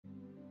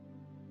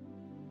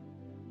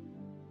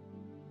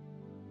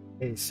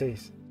Hey, say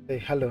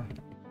hello.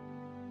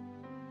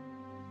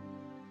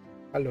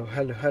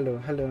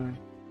 Hello.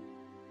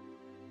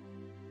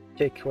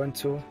 Check 1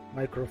 2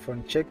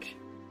 microphone check.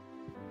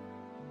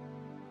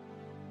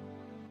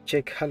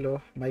 Check hello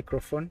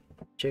microphone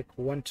check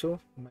 1 2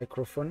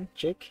 microphone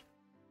check.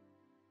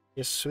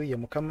 Yesu ye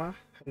mukama.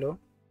 Hello.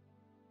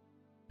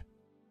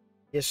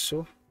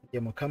 Yesu ye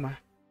mukama.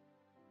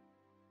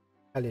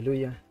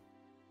 Hallelujah.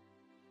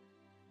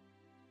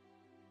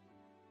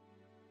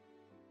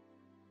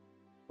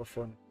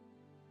 Microphone.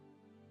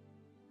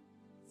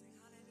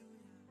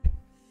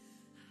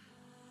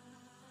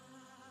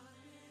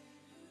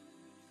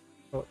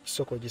 Oh,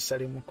 soko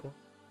gisalimuko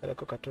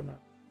alako katona.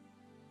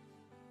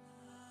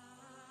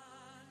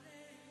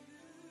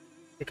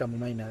 Teka mu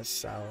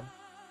minus sawa.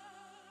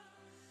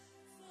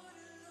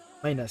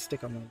 Minus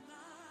teka mu.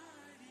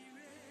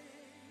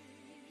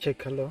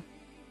 Check hello.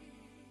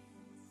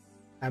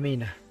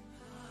 Amina.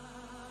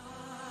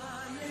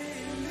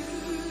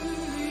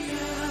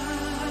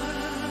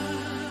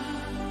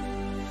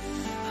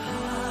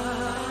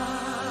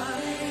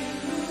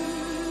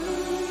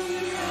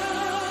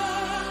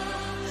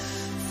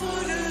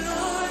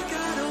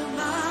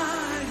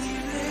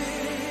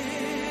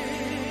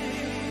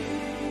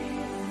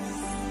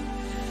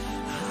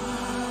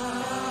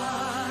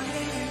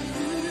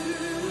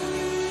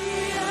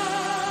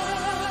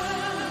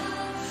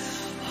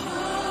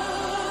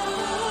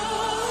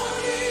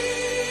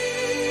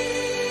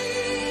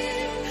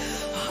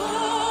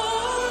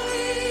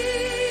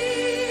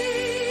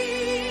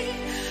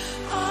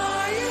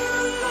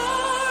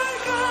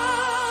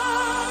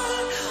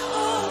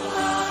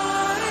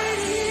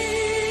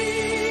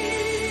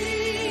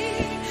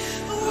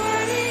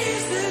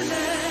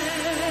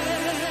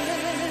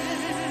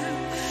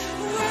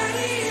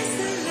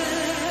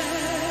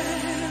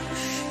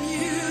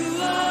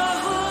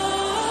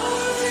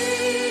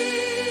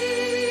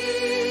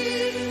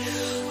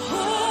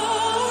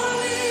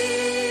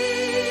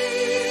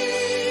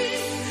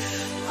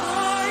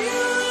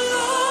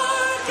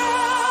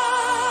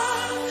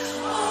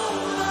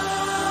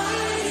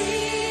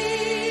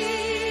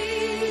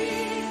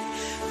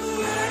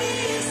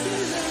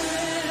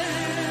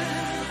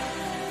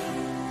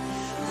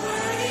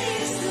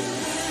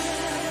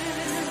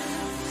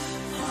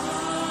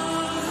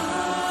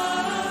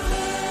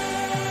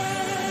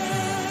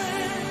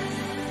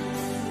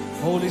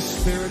 Holy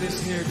Spirit is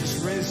here.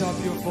 Just raise up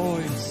your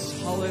voice.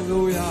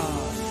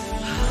 Hallelujah.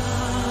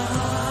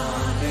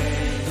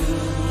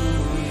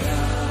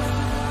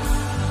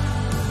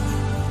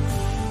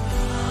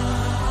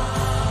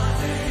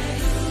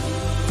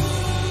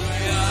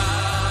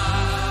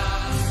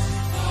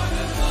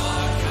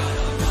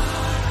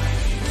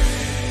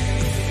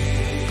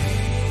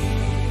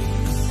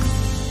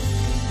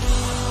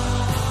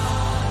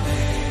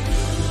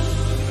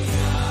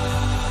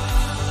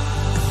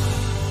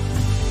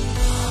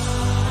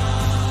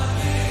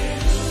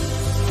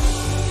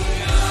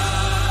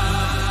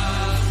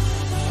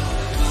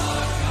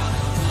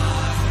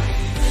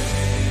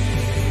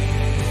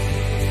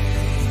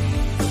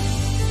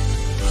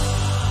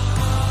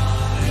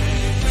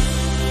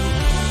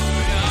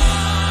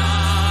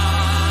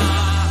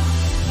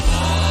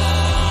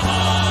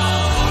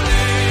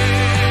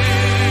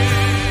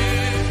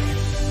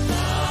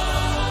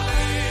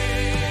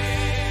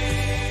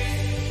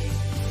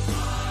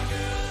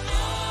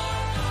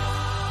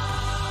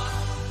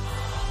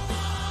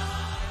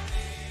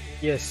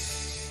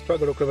 Yes,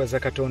 twagala okwebaza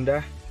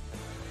Katonda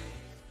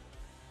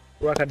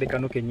lwakadde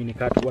kano kennyini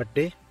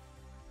katuwadde.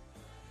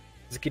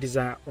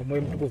 Nzikiriza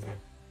Omwoyo Mutukuvu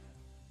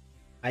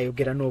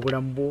ayogera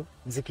n'obulamu bwo.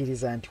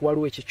 Nzikiriza nti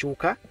waliwo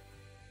ekikyuka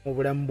mu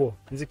bulamu bwo.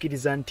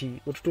 Nzikiriza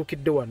nti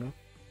otutuukidde wano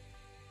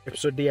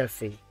episode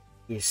yaffe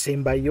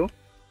esembayo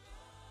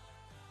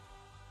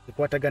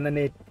ekwatagana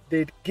ne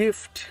the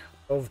gift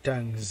of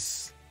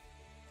tongues.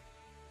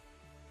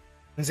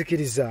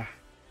 Nzikiriza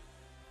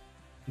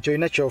nti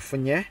olina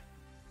kyofunye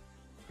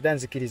era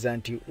nzikiriza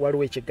nti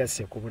waliwo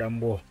ekigasse ku bulamu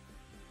bwo.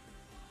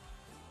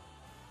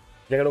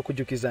 Njagala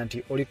okujjukiza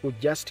nti oli ku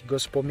Just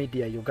Gospel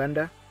Media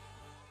Uganda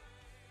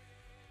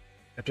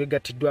nga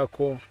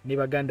twegattiddwako ne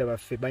baganda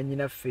baffe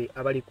bannyinaffe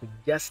abali ku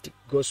Just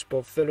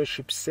Gospel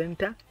Fellowship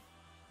Center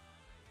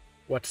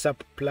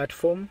WhatsApp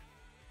platform.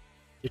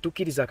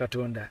 Etukkiriza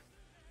Katonda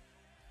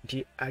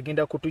nti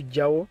agenda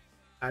kutuggyawo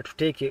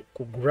atuteeke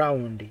ku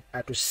ground,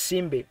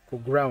 atusimbe ku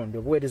ground.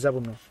 Obuweereza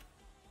buno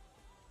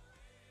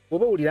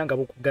bw'oba owulira nga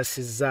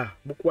bukugasizza,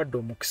 bukuwadde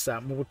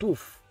omukisa, mu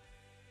butuufu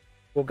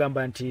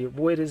ogamba nti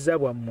buweereza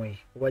bwammwe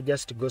obwa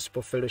Just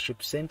Gospel Fellowship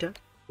Center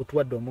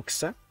butuwadde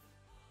omukisa.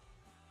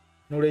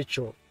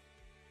 N'olwekyo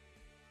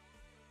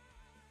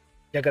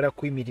njagala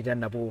kuyimirira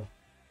nabwo.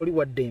 Oli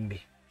wa ddembe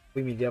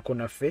kuyimirirako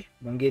naffe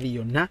mu ngeri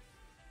yonna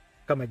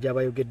Mukama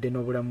gy'aba ayogedde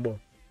n'obulamu bwo.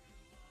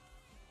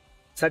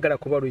 Saagala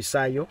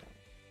kubalwisaayo,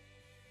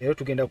 era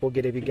tugenda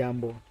kwogera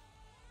ebigambo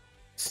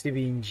si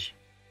bingi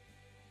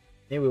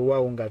newe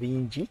waawo nga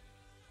bingi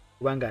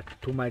kubanga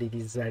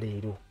tumaliriza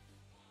leero.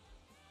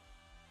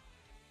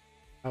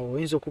 Awo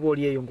oyinza okuba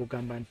oli eyo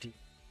ng'ogamba nti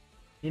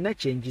nina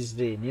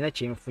kyenjize, nina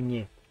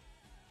kyenfunye,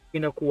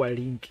 tugenda kuwa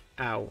link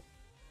awo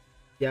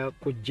ya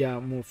kujja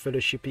mu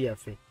fellowship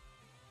yaffe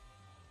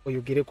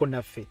oyogereko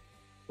naffe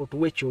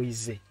otuwe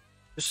kyoyize.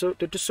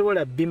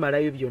 Tetusobola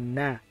bimalayo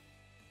byonna,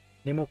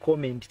 ne mu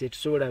comment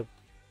tetusobola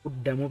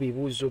kuddamu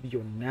bibuuzo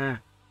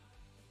byonna,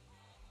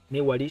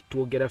 ne wali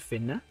twogera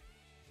ffenna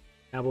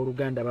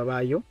n'abooluganda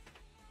babaayo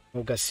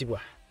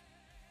mugasibwa.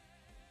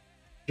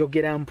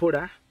 Njogera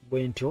mpola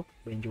bwe ntyo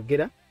bwe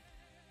njogera,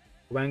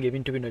 kubanga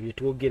ebintu bino bye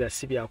twogera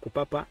si bya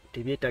kupapa,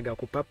 tebyetaaga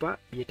kupapa,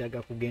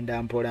 byetaaga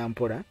kugenda mpola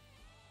mpola,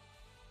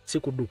 si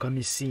kudduka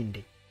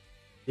misinde,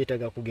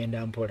 byetaaga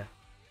kugenda mpola.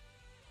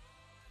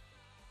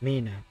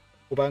 Mina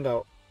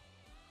kubanga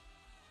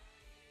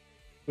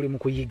tuli mu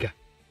kuyiga.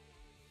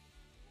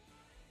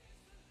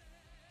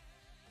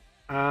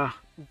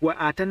 Gwa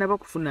atanaba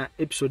kufuna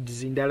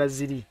episodes ndala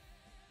ziri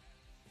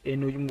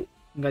eno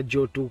nga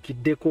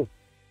gy'otuukiddeko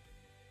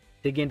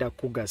tegenda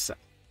kugasa.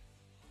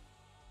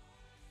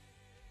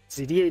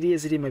 Ziri eri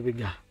eziri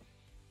mabega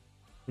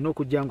olina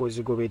okujja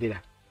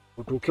ng'ozigoberera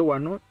otuuke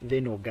wano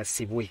then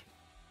ogasibwe,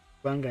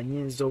 kubanga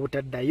nnyinza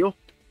obutaddayo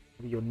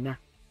byonna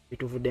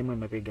bituvuddemu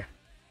emabega.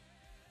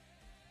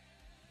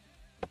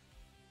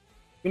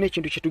 Bino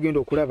ekintu kye tugenda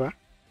okulaba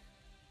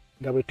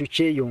nga bwe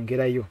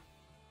tukyeyongerayo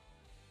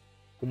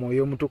ku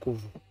Mwoyo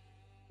Omutukuvu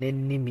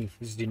n'ennimi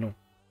zino.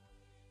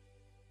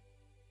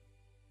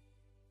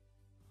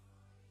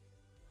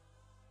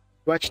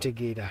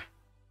 Twakitegeera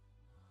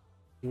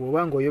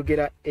bw'oba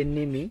ng'oyogera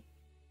ennimi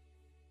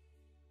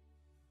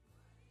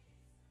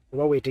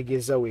oba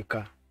weetegeeza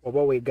weka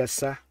oba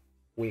weegasa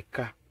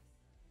weka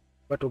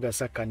oba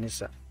togasa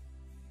kkanisa.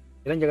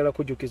 Era njagala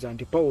kujjukiza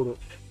nti Pawulo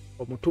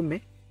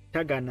omutume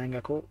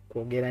tagaanangako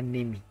kwogera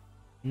nnimi.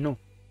 No,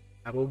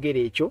 aboogera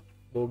ekyo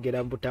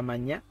boogera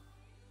butamanya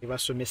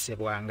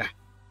tebasomesebwanga.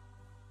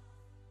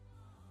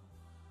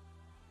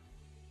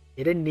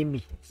 Era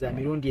ennimi za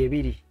mirundi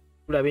ebiri.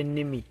 Tulaba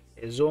ennimi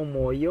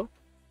ez'omwoyo,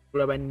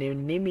 tulaba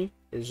n'ennimi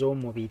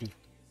ez'omubiri.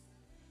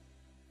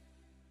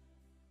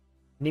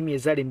 Nnimi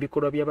ezaali mu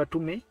bikolwa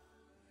by'abatume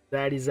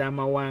zaali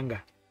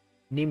z'amawanga,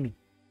 nnimi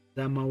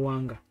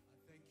z'amawanga,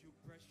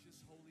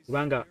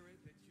 kubanga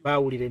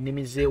baawulira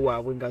ennimi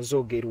z'ewaabwe nga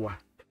zoogerwa.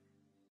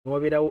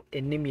 Newabeerawo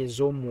ennimi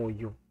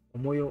ez'omwoyo,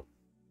 omwoyo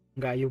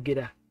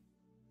ng'ayogera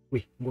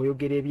gwe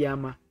ng'oyogera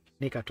ebyama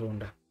ne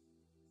Katonda.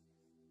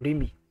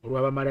 Lulimi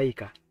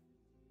olw'abamalayika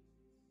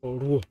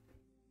olwo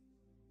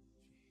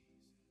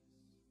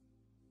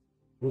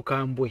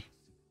lukambwe.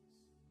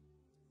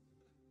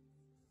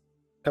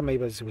 Kama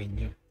ibazibwe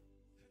nnyo.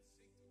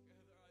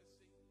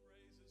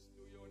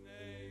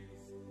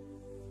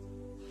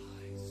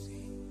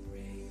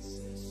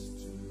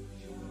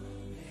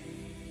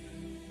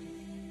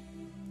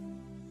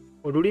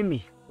 Olulimi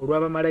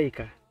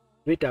olw'abamalayika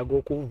lwetaaga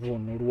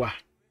okuvuunulwa.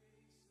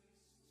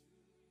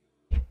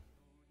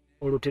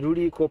 Olwo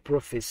teruliiko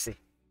prophecy,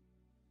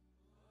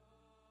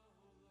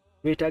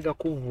 lwetaaga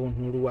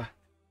kuvuunulwa.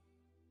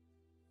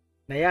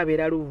 Naye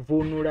abeera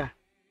luvuunula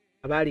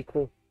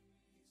abaaliko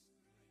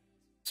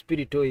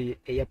spirito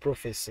eya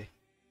prophecy,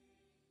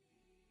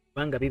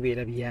 kubanga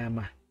bibeera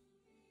byama.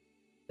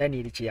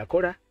 Danieli kye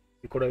yakola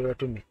bikolwa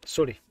by'abatume.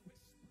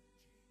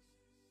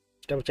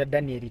 Kitabo kya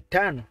Danieli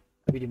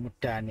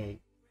 5:25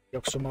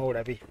 yakusomawo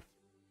olabe.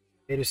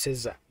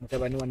 Beruseza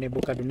mutabani wa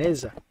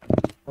Nebukadneza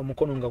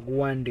omukono nga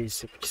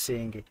guwandiise ku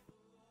kisenge,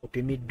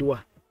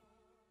 opimiddwa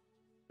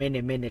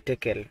mene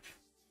tekel,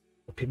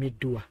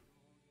 opimiddwa.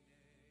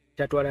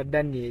 Kyatwala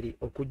Danieli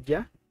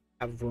okujja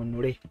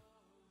avuunule.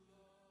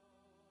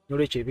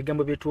 Nolwekyo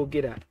ebigambo bye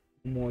twogera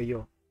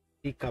mwoyo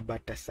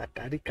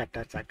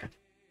rikatasaka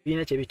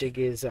birina kye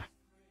bitegeeza.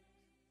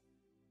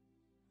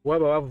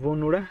 Bw'aba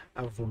wavuunula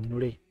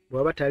avuunule,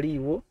 bw'aba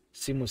taliiwo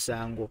si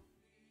musango.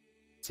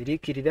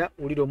 Siriikirira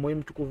wulira Omwoyo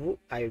Mutukuvu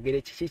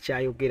ayogere kiki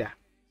ky'ayogera.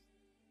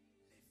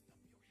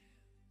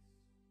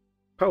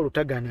 Pawulo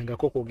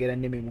tagaanangako kwogera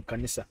nnimi mu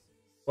kkanisa,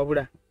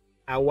 wabula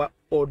awa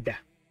order.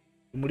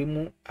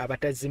 Mulimu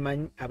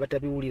abatazimanyi,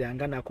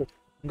 abatabiwuliranga nako,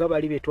 nga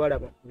bali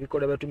betwalaba mu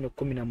bikolwa by'abatume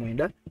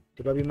 19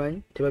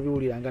 tebabimanyi,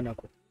 tebabiwuliranga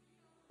nako.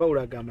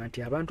 Pawulo agamba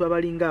nti abantu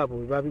abalinga abo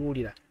bwe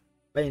babiwulira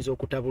bayinza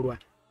okutabulwa,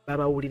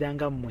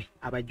 babawuliranga mmwe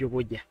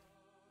abajobojja.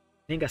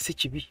 Naye nga si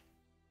kibi,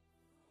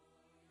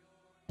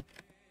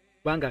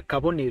 kubanga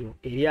kabonero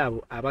eri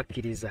abo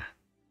abakkiriza.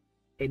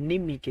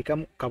 Ennimi ke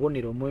kamu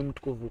kabonero Omwoyo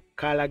Mutukuvu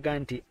kalaga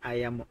nti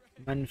I am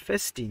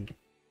manifesting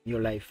in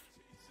your life.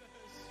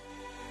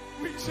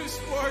 We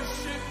just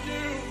worship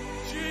you,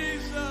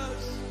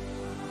 Jesus.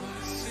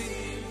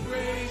 Sing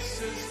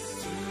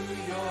praises to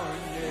your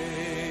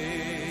name.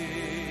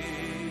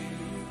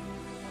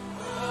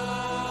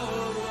 Oh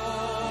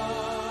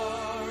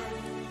Lord,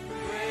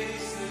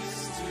 praises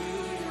to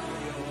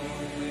your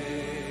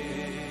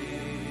name.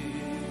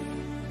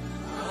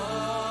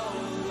 Oh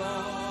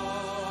Lord,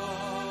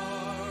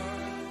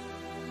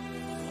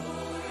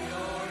 for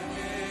your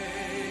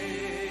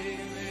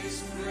name is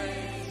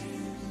great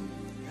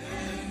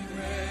and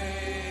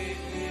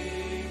greatly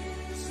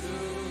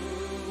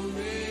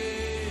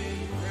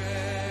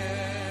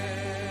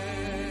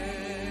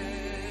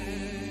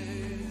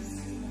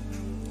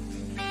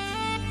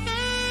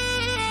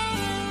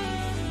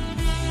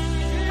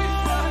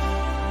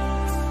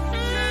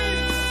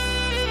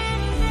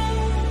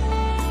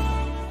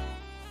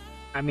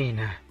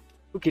Amina.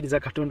 Tukiriza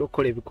Katonda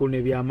okukola ebikulu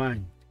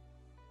n'ebyamaanyi.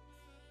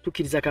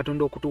 Tukiriza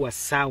Katonda okutuwa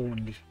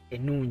sound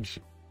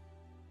ennungi.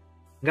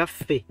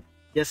 Ngaffe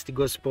Just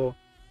Gospel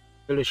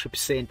Fellowship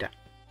Center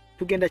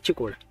tugenda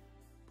kikola.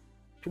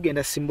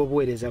 Tugenda simba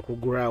obuweereza ku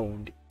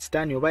ground.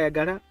 Sitaani oba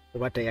yagala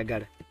oba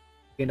tayagala.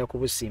 Tugenda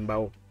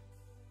kubusimbawo.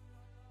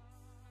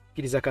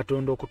 Tukiriza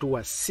Katonda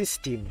okutuwa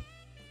system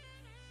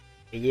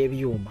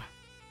ey'ebyuma.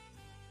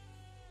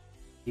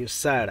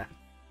 Yusaala.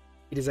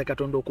 Tukiriza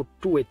Katonda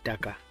okutuwa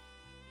ettaka.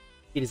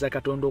 Tukiriza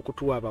Katonda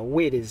okutuwa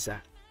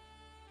abaweereza.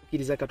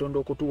 Tukiriza Katonda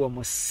okutuwa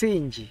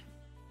omusingi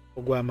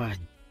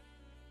ogw'amaanyi.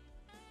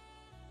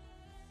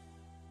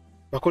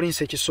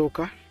 Bakolinse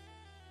ekisooka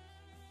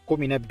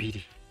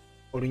 12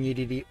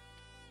 olunyiriri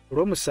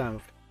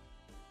olw'omusanvu.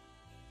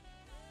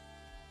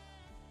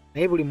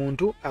 Naye buli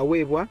muntu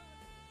aweebwa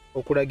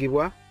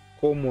okulagibwa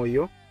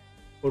kw'omwoyo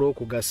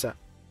olw'okugasa.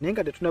 Naye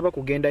nga tetunaba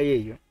kugendayo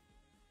eyo,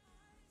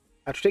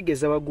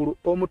 atutegeeza waggulu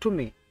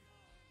omutume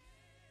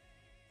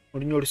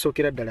olunya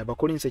olusookera ddala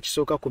Bakolinse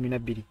ekisooka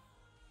 12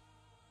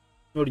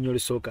 n'olunya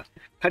olusooka.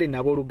 Kale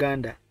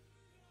n'abooluganda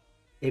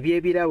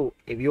eby'ebirabo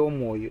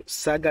eby'omwoyo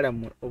saagala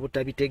mmwe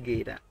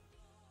obutabitegeera.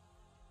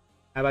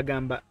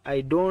 Abagamba,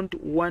 I don't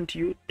want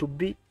you to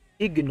be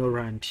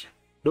ignorant.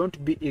 Don't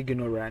be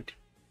ignorant.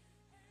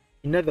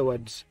 In other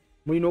words,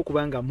 mulina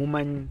okuba nga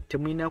mumanyi,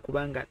 temulina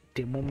kuba nga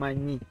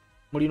temumanyi.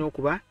 Mulina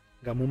okuba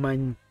nga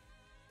mumanyi.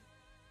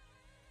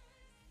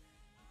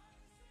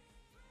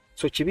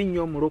 So kibi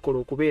nnyo omulokole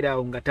okubeera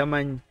awo nga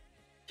tamanyi.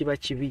 Kiba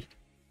kibi.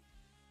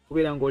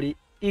 Kubeera ng'oli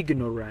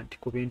ignorant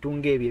ku bintu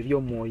ng'ebyo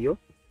eby'omwoyo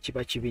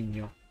kiba kibi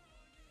nnyo.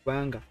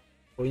 Kubanga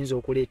oyinza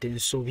okuleeta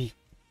ensobi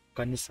ku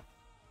kanisa.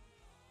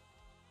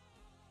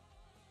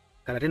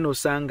 Kala ate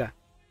n'osanga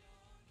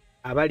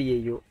abali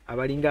eyo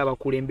abalinga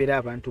abakulembera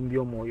abantu mu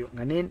by'omwoyo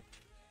nga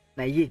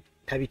naye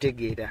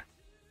tabitegeera.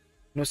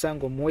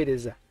 N'osanga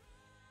omuweereza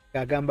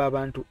agamba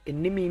abantu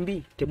ennimi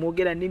mbi,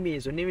 temwogera nnimi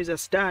ezo, nnimi za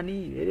sitaani,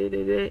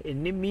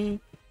 ennimi,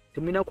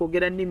 temulina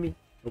kwogera nnimi.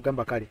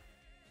 Ogamba kale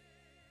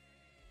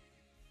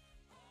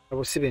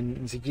abo si be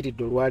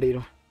nzigiridde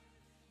olwaleero.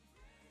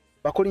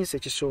 Bakolinse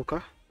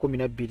ekisooka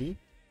 12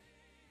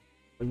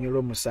 olunya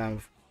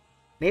olw'omusanvu.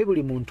 Naye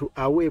buli muntu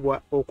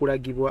aweebwa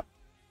okulagibwa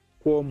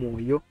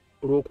kw'omwoyo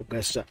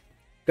olw'okugasa.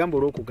 Gamba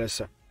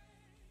olw'okugasa.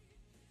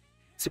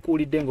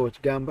 Sikuwulidde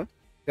ng'okigamba,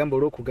 gamba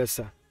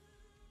olw'okugasa.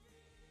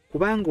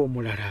 Kubanga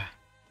omulala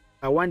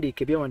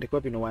awandiika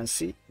ebyawandiikibwa bino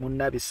wansi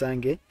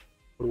munnabisange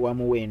olwa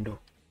muwendo.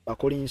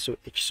 Bakolinso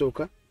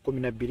ekisooka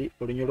 12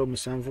 olunya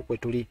olw'omusanvu kwe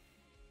tuli.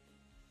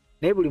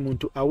 Naye buli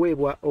muntu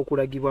aweebwa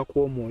okulagibwa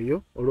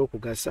kw'omwoyo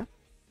olw'okugasa,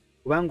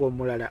 kubanga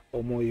omulala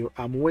omwoyo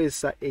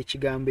amuweesa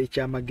ekigambo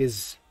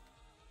eky'amagezi,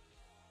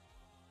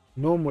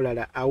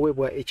 n'omulala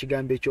aweebwa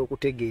ekigambo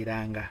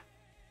eky'okutegeeranga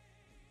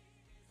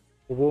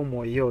kuba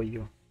omwoyo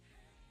oyo.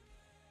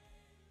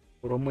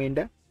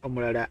 Olw'omwenda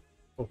omulala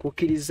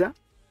okukkiriza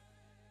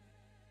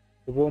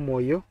kuba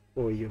omwoyo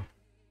oyo,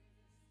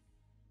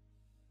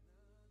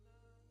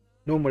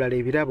 n'omulala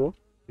ebirabo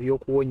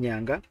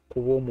eby'okuwonyanga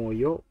kuba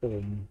omwoyo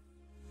omu.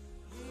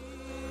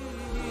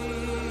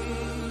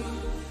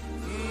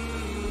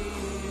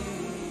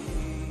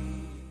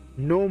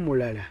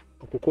 N'omulala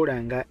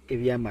okukolanga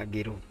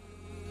ebyamagero,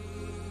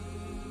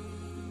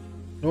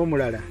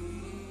 n'omulala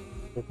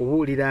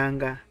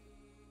okubuuliranga,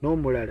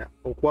 n'omulala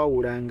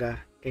okwawulanga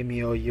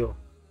emyoyo.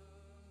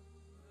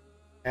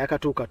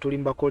 Ayakatuuka tuli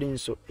mu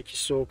Bakolinso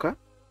ekisooka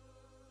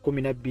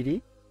 12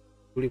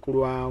 tuli ku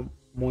lwa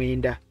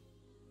 9.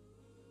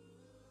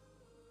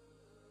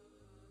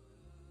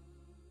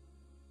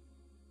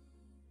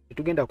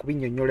 Tetugenda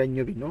kubinnyonnyola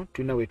nnyo bino,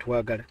 tulina we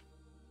twagala.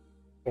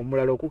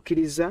 Omulala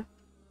okukkiriza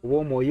kuba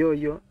omwoyo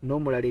oyo,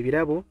 n'omulala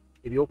ebirabo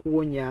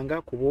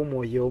eby'okuwonyanga kuba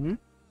omwoyo omu,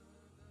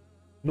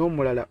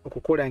 n'omulala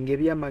okukolanga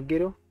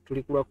ebyamagero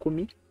tuli ku lwa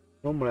 10,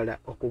 n'omulala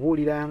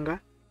okubuuliranga,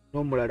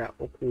 n'omulala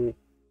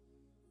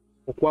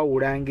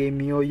okwawulanga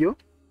emyoyo,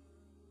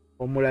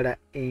 omulala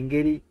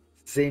engeri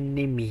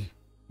z'ennimi,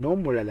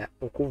 n'omulala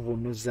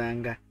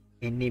okuvunuzanga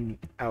ennimi.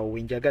 Awo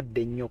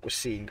wenjagadde ennyo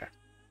okusinga.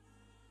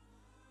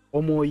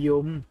 Omwoyo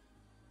omu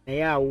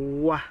naye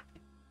awuwa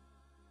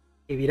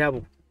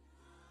ebirabo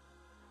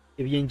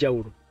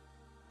ebyenjawulo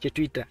kye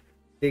tuyita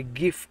the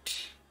gift.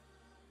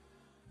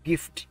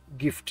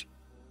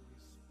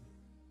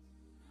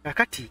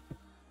 Kakati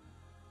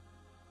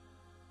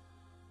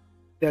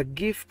the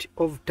gift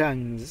of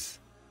tongues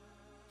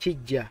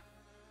kijja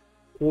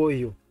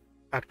kwoyo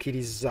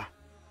akkiriza.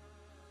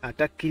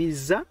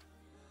 Atakkiriza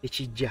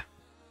ekijja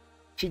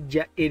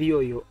kijja eri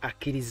oyo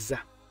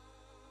akkiriza.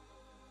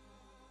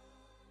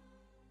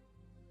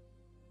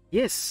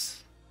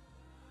 Yes,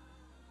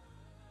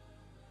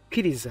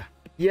 kkiriza,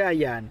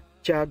 yaayaana,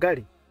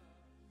 kyagale,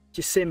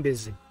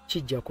 kisembeze,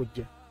 kijja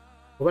kujja.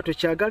 Oba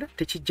tokyagala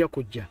tekijja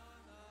kujja.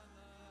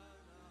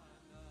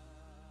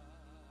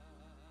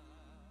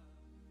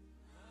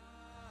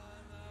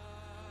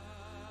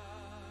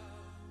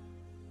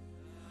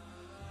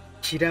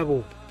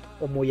 Kirabo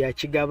omwoyo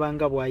akigaba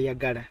nga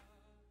bw'ayagala,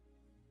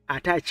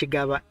 ate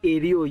akigaba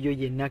eri oyo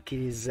yenna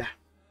akkiriza.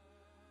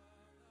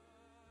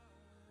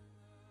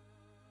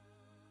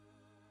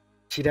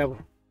 kirabo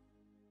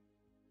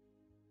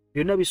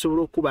byonna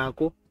bisobola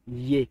okubaako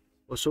ye.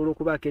 Osobola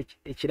okubaako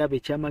ekirabo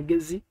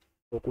eky'amagezi,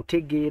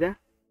 okutegeera,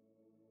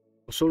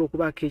 osobola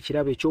okubaako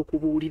ekirabo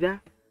ekyokubuulira.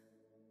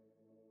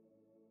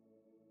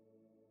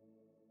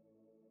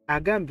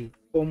 Agambye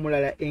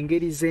omulala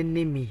engeri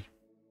z'ennimi,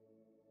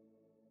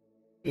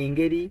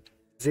 engeri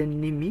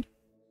z'ennimi,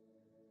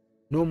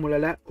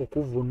 n'omulala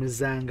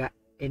okuvunuzanga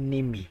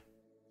ennimi.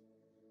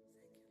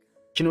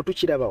 Kino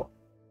tukirabawo,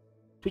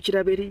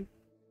 tukiraba eri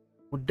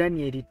mu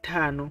Danyeri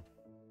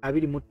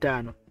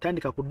 5:25.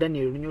 Tandika ku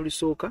Danyeri olunya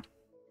olusooka.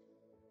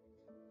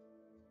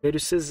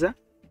 Beruseza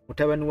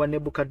mutabani wa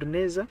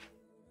Nebukadneza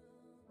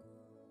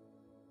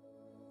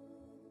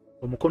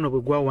omukono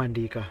bwe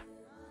gwawandiika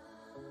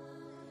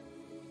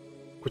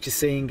ku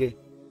kisenge.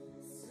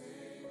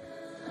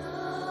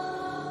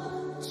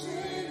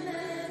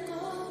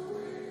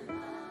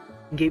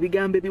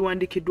 Ng'ebigambo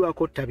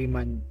ebiwandiikiddwako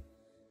tabimanyi.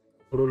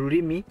 Olwo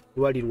olulimi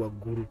lwali lwa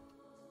ggulu,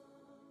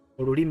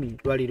 olulimi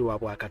lwali lwa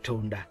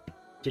Bwakatonda,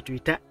 kye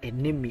tuyita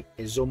ennimi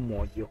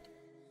ez'omwoyo.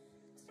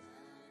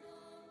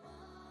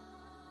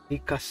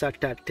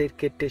 Ikasata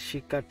tekete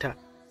shikata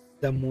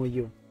za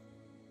mwoyo.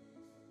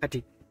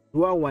 Kati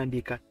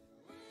lwawandiika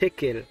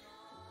tekel,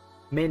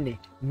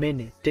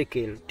 mene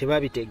tekel,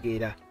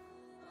 tebabitegeera.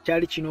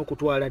 Kyali kino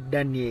okutwala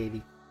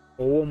Danyeri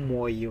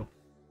ow'omwoyo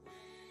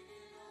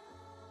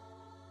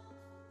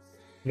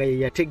nga ye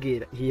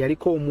yategeera, ye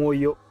yaliko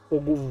omwoyo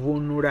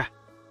oguvunula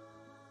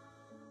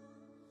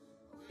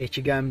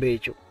ekigambo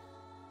ekyo.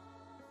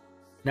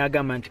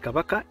 N'agamba nti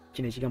kabaka,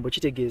 kino ekigambo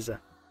kitegeeza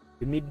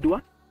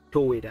bimiddwa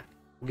towera,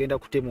 kugenda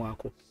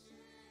kutemwako,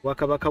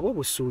 bwakabaka bwo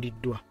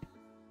busuuliddwa.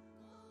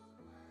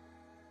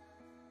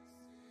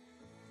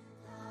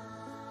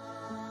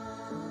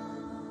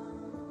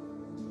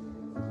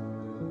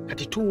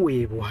 Kati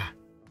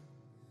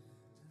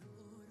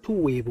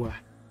tuweebwa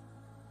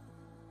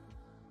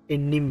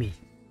ennimi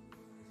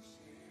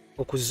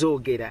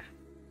okuzoogera,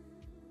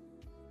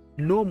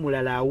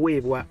 n'omulala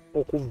aweebwa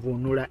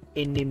okuvunula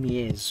ennimi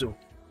ezo.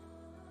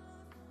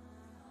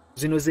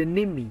 Zino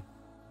z'ennimi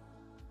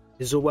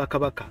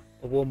ez'obwakabaka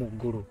obw'omu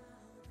ggulu,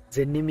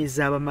 z'ennimi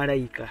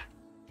z'abamalayika,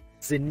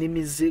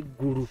 z'ennimi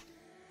z'eggulu.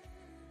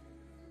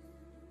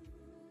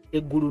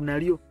 Eggulu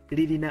nalyo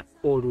lirina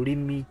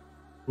olulimi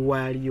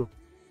lwalyo,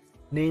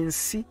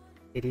 n'ensi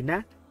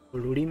erina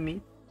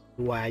olulimi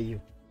lwayo.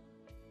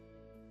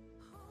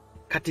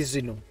 Kati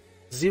zino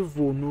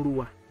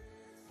zivunulwa.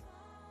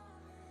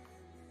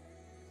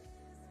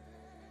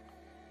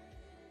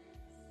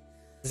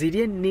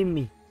 Ziri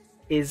ennimi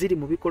eziri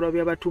mu bikolwa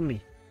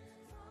by'abatume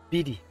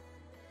 2.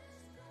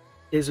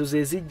 Ezo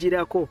ze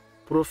zijjirako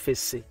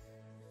profesi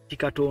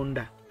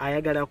Katonda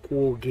ayagala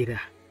kwogera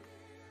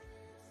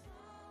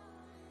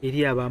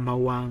eri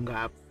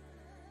abamawanga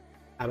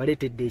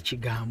abaleetedde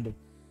ekigambo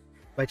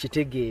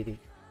bakitegeere.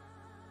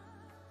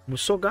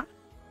 Musoga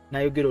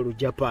n'ayogera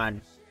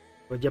Olujapani,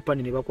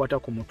 Abajapani ne bakwata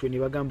ku mutwe ne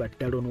bagamba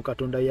ddala ono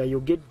Katonda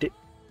yayogedde.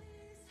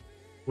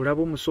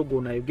 Olaba omusoga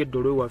ono ayogedde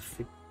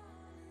olwewaffe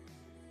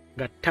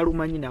nga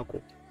talumanyi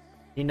nako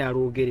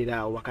ninaalwogerera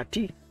awo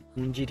wakati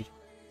mu njiri.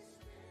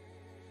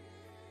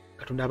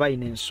 Katonda aba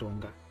alina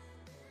ensonga.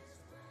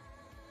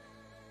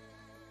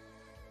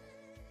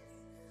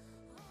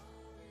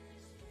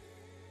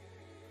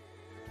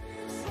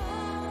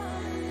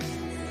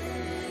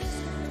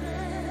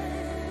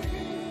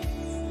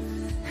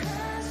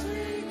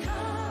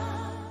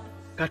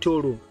 Kati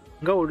olwo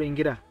nga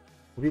olengera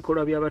mu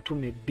bikolwa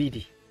by'abatume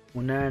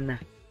 2:8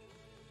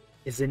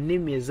 ezo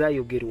ennimi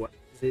ezaayogerwa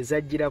ze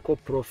zajjirako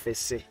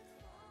profesi.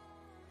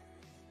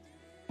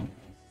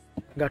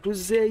 Nga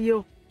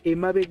tuzzeeyo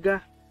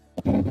emabega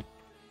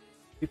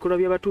bikolwa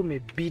by'abatume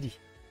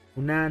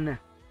 2:8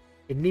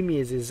 ennimi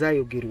ezo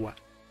ezaayogerwa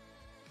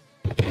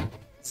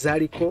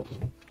zaaliko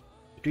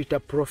tuyita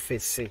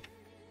profesi,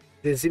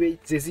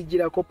 ze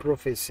zijjirako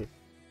profesi.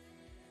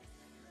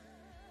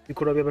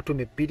 Bikolwa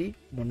by'abatume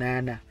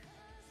 2:8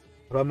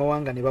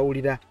 abamawanga ne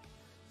bawulira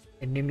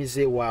ennimi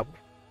z'ewaabwe,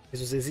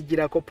 ezo ze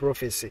zijjirako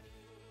profesi.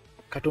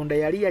 Katonda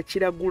yali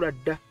yakiragula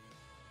dda.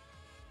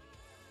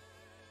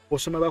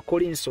 Osoma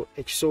Bakolinso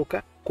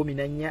ekisooka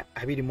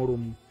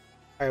 14:21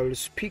 I will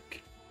speak,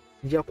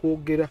 nja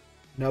kwogera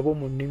nabo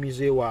mu nnimi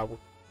z'ewaabwe.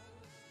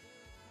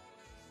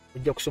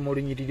 Ojja kusoma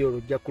olunyiriri olwo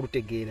ojja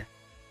kulutegeera.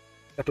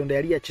 Katonda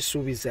yali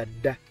yakisuubiza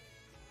dda.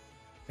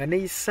 Nga ne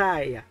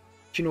Isaaya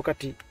kino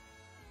kati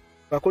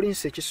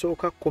Bakolinso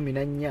ekisooka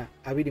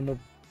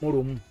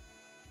 14:21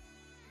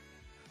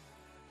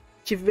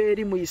 kiva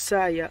eri mu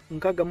Isaaya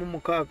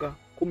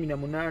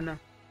 66:18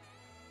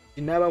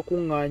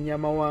 n'abakuŋŋaanya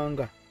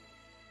amawanga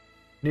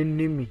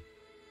n'ennimi.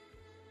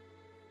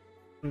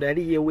 Katonda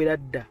yali yeewera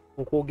dda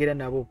okwogera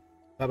nabo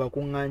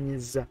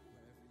ng'abakuŋŋaanyizza.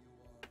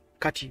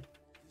 Kati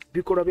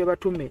bikolwa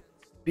by'abatume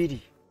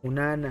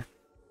 2:8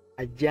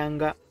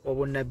 ajjanga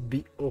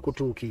obunnabbi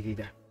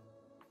okutuukirira.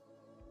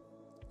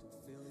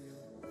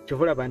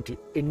 Kyova nti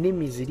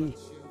ennimi ziri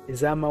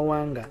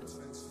ez'amawanga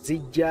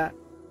zijja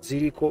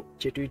ziriko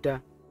kye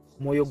tuyita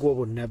mwoyo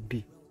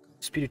gw'obunnabbi.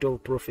 spirit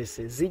of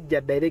prophecy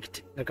zijja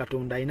direct nga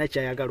Katonda alina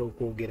kyayagala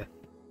okwogera.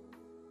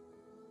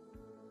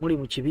 Muli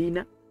mu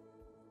kibiina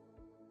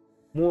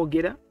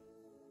mwogera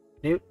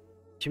ne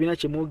kibiina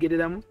kye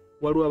mwogereramu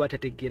waliwo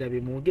abatategeera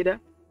bye mwogera,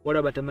 waliwo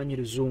abatamanyi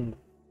Luzungu.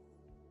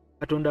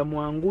 Katonda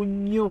mwangu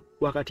nnyo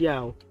wakati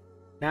awo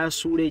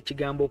n'asuula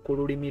ekigambo ku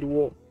lulimi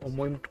lwo,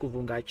 Omwoyo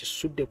Mutukuvu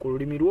ng'akisudde ku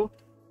lulimi lwo,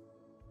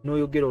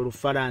 n'oyogera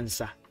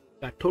Olufalansa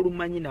nga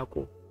tolumanyi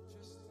nako,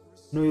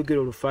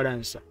 n'oyogera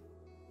Olufalansa.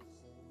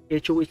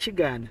 Ekyo we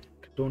kigaana,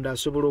 Katonda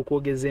asobola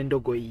okwogeza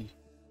endogoyi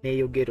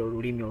n'eyogera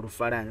olulimi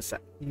Olufalansa.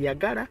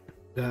 Yagala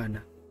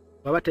gaana.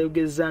 Bw'aba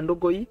tayogeza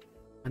ndogoyi,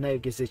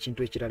 anayogeza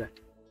ekintu ekirala.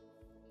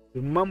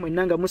 Bwe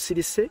mwenna nga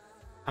musirise,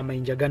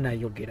 amayinja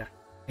ganaayogera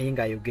naye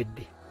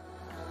ng'ayogedde.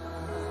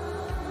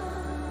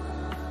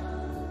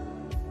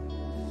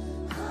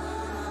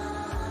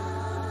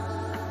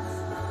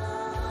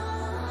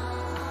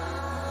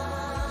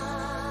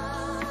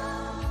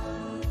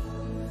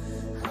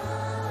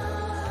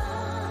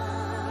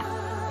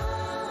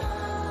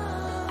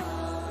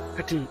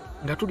 Kati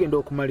nga tugenda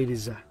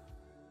okumaliriza,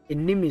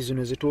 ennimi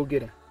zino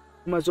zetwogera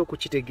tumaze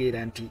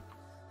okukitegeera nti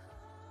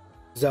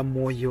za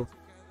mwoyo,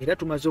 era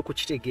tumaze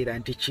okukitegeera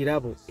nti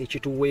kirabo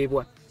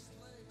ekituweebwa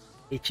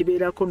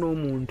ekibeerako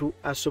n'omuntu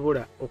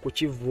asobola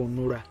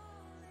okukivvuunula.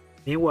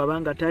 Naye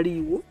bw'abanga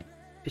taliiwo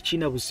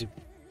tekina buzibu,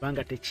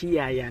 kubanga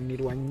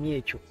tekiyaayaanirwa nnyo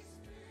ekyo.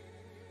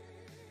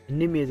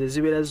 Ennimi ezo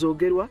zibeera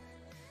zoogerwa,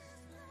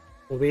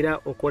 obeera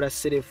okola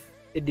self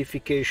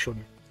edification,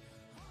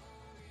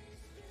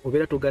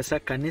 obeera togasa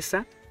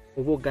kanisa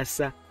oba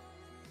ogasa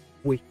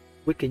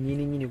we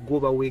kennyini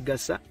gwoba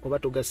weegasa, oba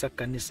togasa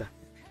kanisa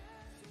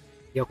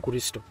ya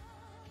Kristo.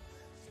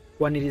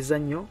 Kwaniriza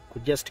nnyo ku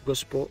Just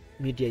Gospel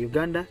Media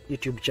Uganda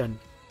YouTube channel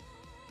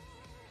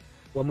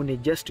wamu ne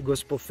Just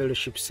Gospel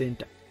Fellowship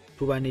Center.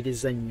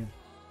 Tubaniriza nnyo.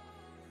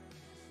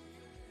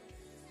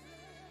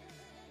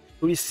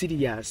 Tuli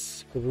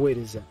serious ku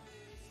buweereza.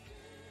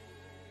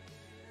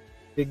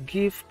 The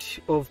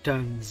gift of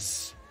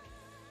tongues.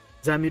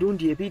 Za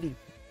mirundi ebiri.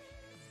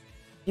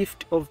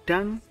 Gift of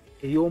tongue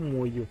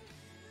ey'omwoyo.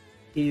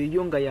 Eyo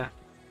yo nga ya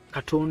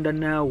Katonda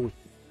naawe.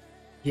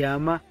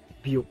 Byama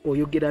byo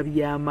oyogera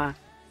byama.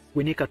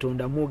 Gwe ne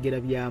Katonda mwogera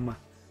byama.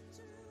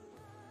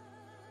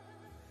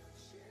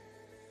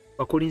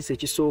 Bakolinsi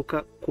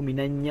ekisooka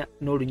 14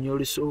 n'olunyiro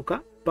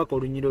olusooka paka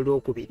olunyiro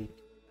olwokubiri.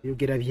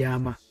 Oyogera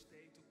byama.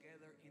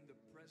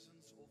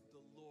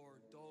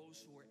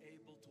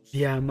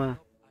 Byama.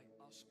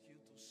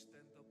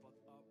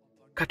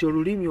 Kati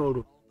olulimi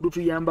olwo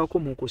lutuyambako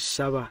mu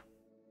kusaba.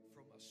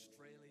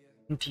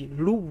 Nti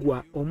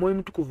lugwa Omwoyo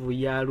Mutukuvu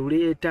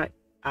yaluleeta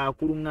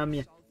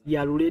akuluŋŋamya,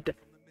 yaluleeta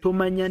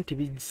tomanya nti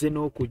bizze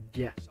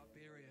n'okujja.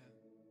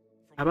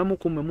 Abamu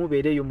ku mmwe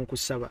mubeereyo mu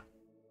kusaba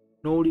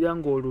n'owulira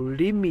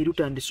ng'olulimi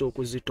lutandise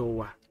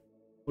okuzitowa.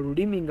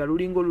 Olulimi nga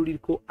lulinga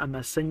oluliko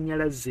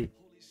amasannyalaze.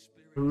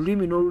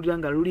 Olulimi n'olulira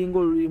nga lulinga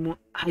olulimu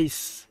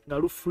ice nga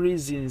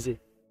lufreezinze,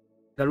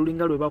 nga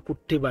lulinga lwe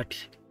bakutte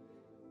bati.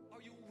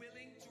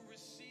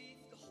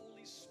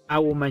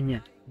 Awo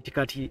manya nti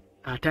kati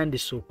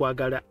atandise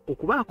okwagala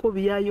okubaako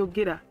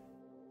byayogera.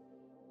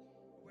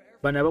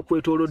 Bano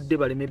abakwetoolodde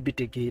baleme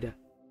bitegeera,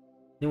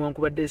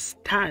 newankubadde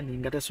sitaani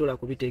nga tasobola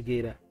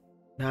kubitegeera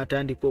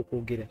n'atandika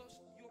okwogera.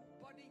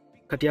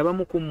 Kati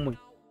abamu ku mmwe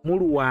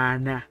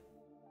mulwana,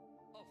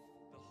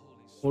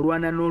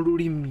 olwana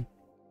n'olulimi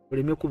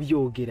oleme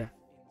kubyogera.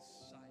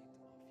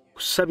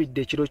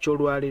 Kusabidde ekiro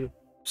ky'olwaleero,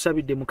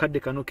 kusabidde mukadde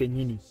kano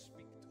kennyini,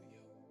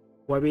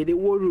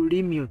 wabeerewo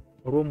olulimi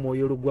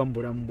olw'omwoyo olugwa mu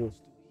bulamu bwo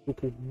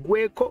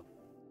lukuggweko,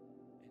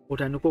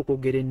 otandika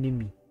okwogera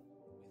ennimi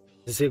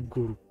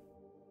z'eggulu,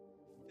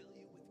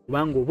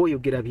 kubanga oba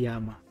oyogera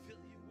byama.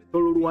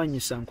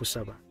 Tolulwanyisa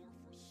nkusaba,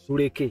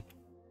 luleke.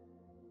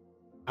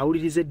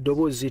 Awuliriza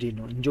eddoboozi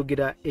lino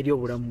njogera eri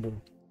obulamu bwo.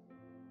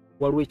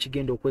 Waliwo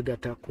ekigenda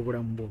okwegatta ku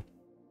bulamu bwo.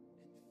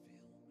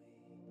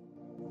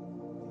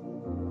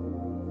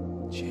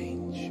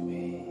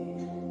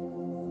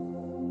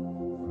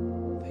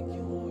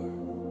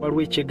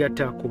 Waliwo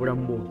ekyegatta ku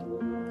bulamu bwo.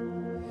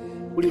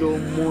 Wulira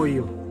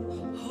Omwoyo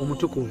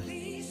Omutukuvu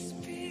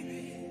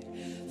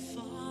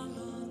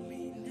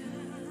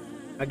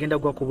agenda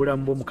gwa ku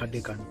bulamu bwo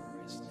mukadde kano.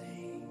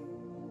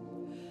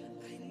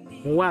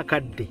 Muwe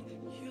akadde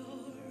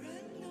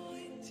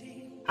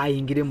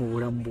ayingire mu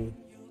bulamu bwo,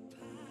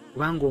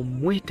 kubanga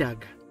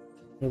omwetaaga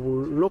mu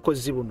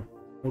bulokozi buno,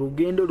 mu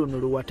lugendo luno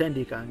lwe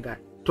watandika nga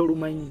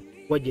tolumanyi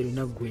wajje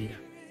lunaggweera.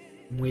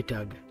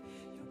 Mwetaaga.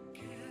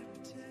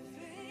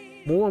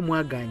 Muwe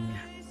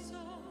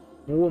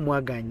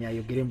omwaganya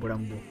ayogere mu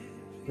bulamu bwo.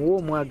 Muwe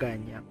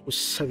omwaganya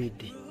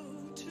usabidde.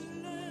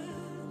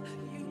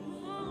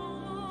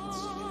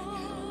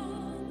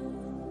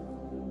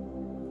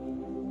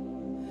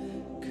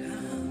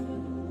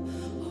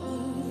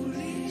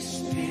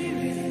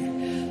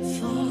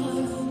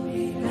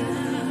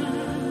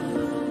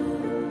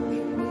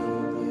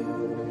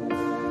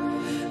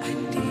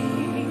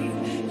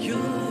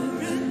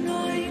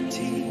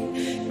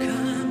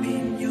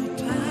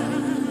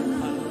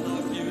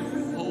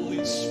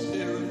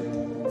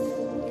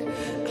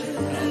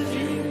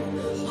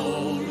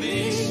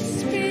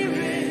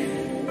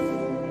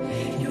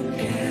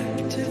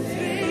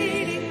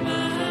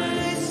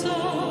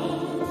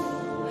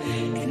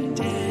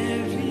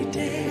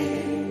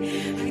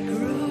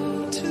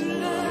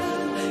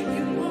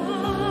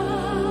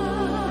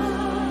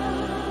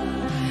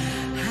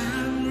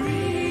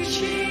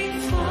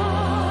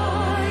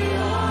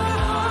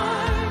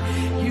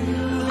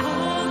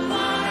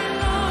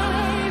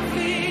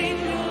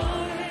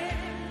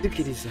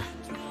 sikiriza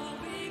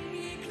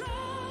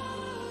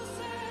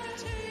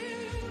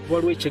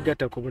waliwo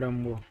ekyegatta ku bulamu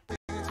bwo.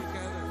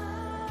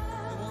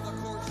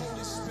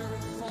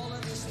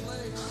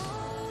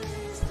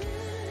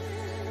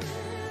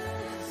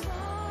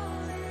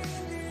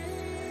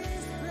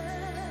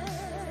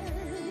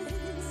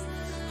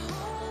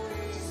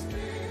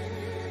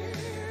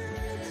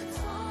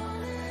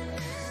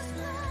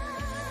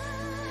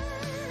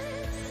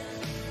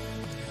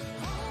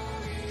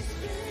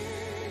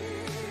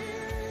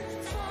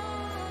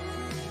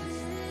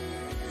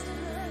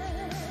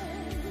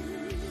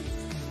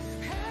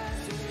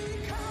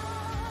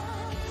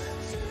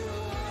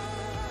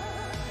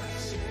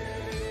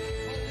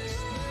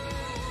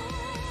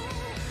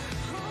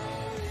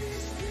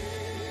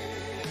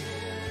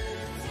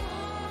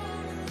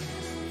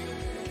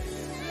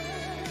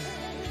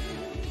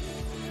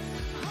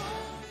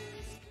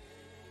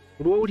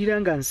 Olwowulira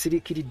nga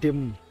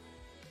nsirikiriddemu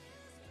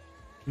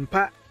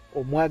mpa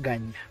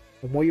omwaganya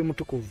omwoyo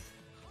mutukuvu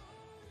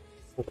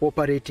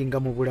okuoperatinga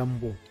mu bulamu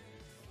bwo.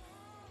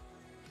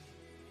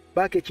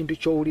 Baako ekintu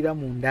ky'owulira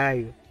mu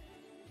ndaayo,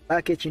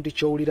 baako ekintu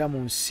ky'owulira mu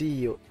nsi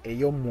yo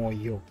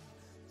ey'omwoyo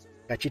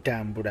nga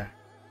kitambula.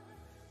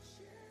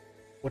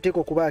 Oteeka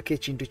okubaako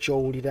ekintu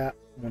ky'owulira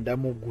mu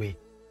ndamu gwe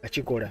nga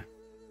kikola.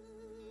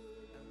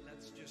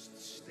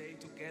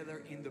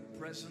 In the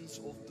presence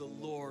of the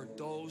Lord,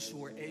 those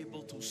who are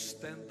able to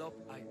stand up,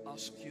 I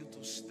ask you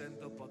to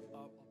stand up.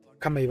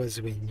 Kama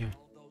ibazibwe nnyo.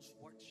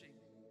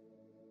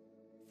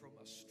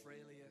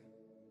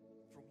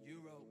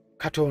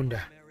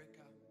 Katonda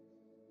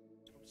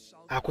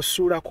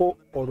akusuulako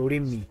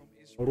olulimi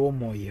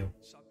olw'omwoyo.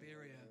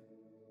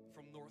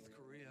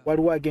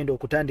 Waliwo agenda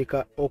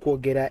okutandika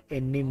okwogera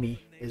ennimi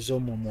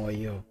ez'omu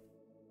mwoyo.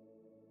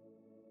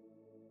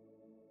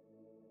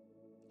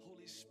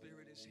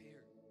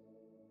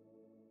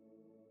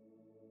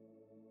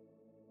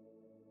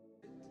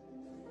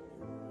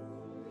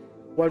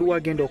 Waliwo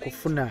agenda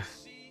okufuna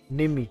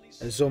nnimi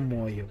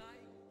ez'omwoyo.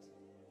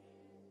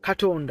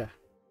 Katonda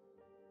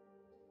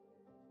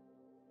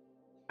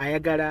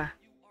tayagala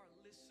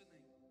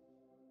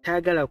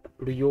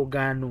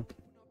luyogaano.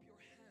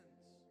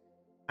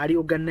 Ali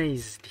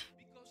organized.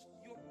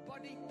 Your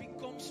body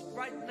becomes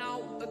right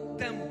now a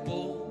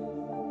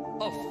temple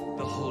of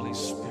the Holy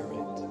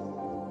Spirit.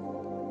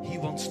 He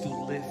wants to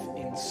live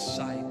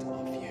inside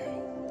of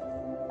you.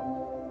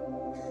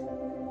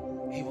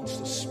 He wants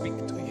to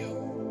speak to you.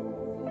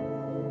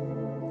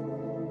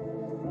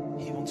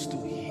 He wants to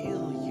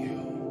heal you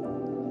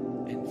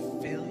and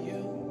fill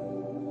you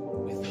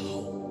with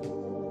hope,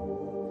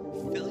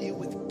 fill you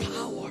with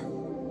power,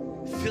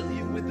 fill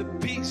you with the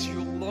peace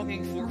you're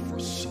longing for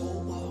so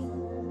long.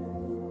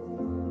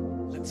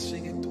 Let's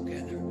sing it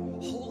together.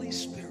 Holy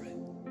Spirit.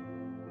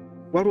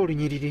 Waliwo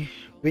olunyiriri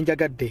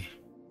lwenjagadde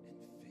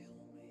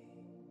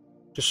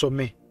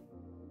tusome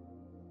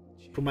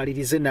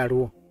tumalirize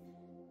nalwo.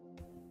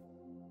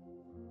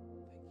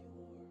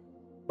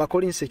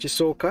 Bakolinsi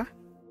ekisooka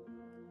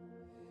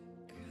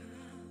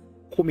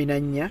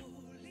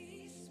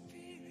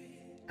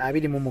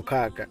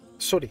 14:26.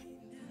 Sorry.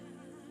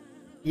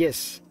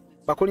 Yes.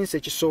 Bakolinsi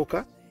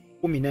ekisooka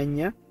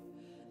 14.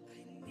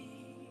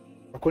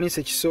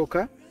 Bakolinsi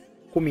ekisooka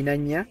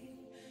 14.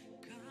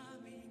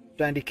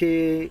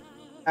 Tutandike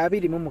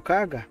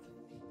 26.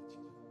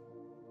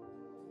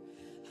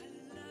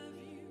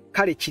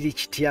 Kale kiri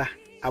kitya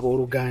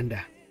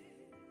abooluganda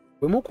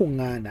bwe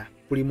mukuŋŋaana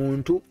buli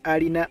muntu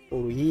alina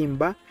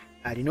oluyimba,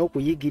 alina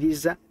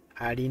okuyigiriza,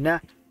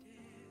 alina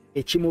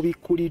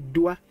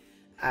ekimubikkuliddwa,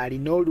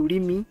 alina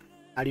olulimi,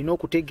 alina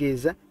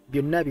okutegeeza,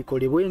 byonna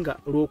bikolebwenga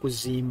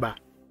olw'okuzimba.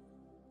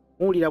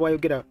 Muwulira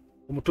bw'ayogera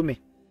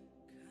omutume.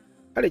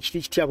 Kale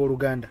kiri kitya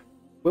abooluganda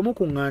bwe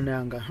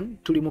mukuŋŋaananga,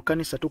 tuli mu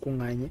kkanisa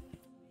tukuŋŋaanye,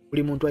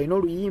 buli muntu alina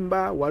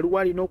oluyimba, waliwo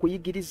alina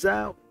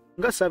okuyigiriza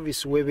nga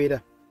service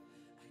webeera,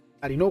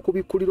 alina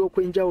okubikkulira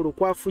okw'enjawulo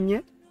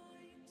kwafunye.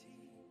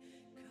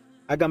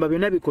 Agamba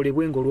byonna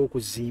bikolebwenga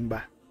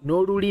olw'okuzimba,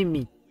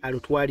 n'olulimi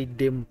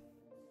alutwaliddemu.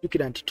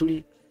 Jjukira nti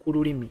tuli ku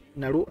lulimi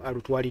nalwo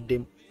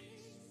alutwaliddemu.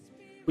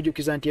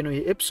 Kujjukiza nti eno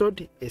ye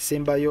episode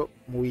esembayo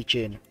mu wiiki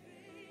eno.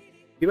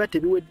 Biba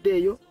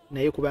tebiweddeeyo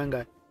naye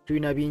kubanga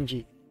tulina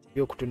bingi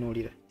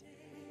by'okutunuulira.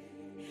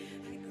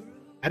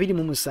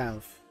 27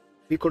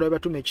 bikolwa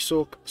batume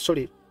ekisooka,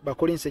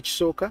 Bakolinsi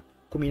ekisooka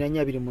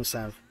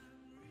 14:27.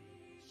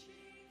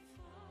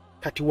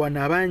 Kati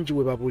wano abangi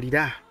we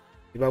babulira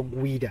ne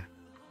bagwira.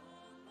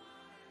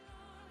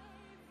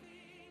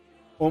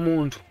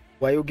 Omuntu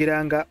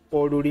bw'ayogeranga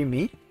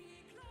olulimi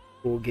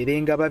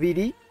bwogerenga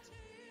babiri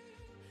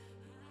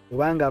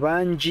obanga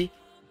bangi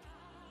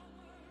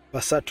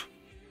basatu,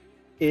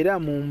 era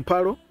mu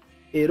mpalo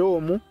era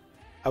omu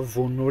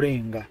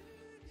avuunulenga.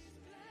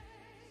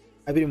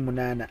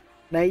 28.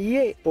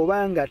 Naye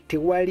obanga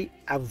tewali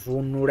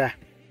avuunula,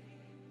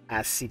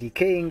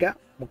 asirikenga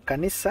mu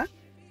kkanisa,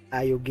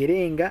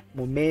 ayogerenga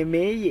mu mmeeme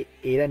ye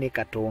era ne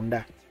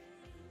Katonda.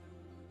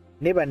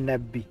 Ne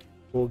bannabbi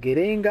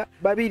boogerenga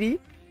babiri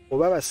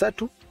oba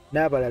basatu,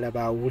 n'abalala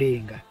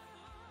baawulenga.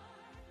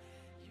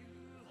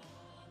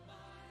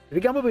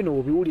 ebigambo bino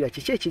obiwulira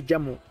kiki ekijja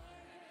mu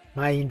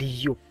mind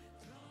yo?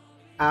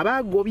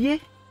 Abaagobye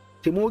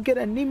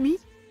temwogera nnimi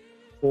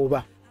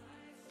oba?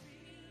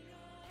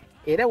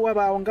 Era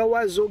wabaawo nga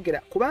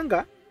wazoogera,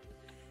 kubanga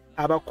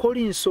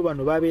Abakolinso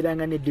bano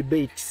babeeranga ne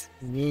debates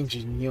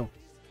nnyingi nnyo.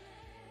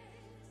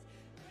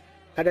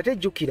 Kati ate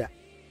jjukira,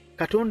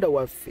 Katonda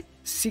waffe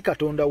si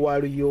Katonda wa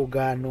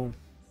luyoogaano,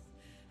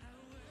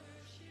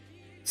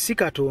 si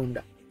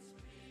Katonda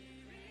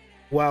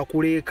wa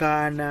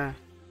kuleekaana,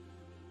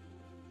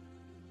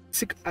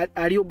 si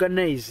ali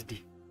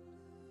organized,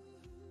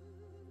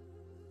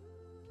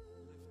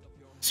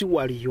 si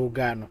wa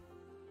luyoogaano.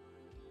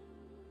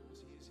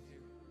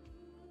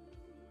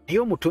 Naye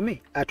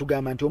omutume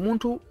atugamba nti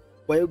omuntu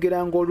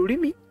wayogeranga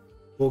olulimi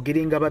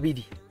boogerenga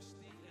babiri.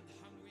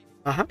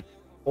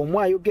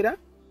 Omu ayogera,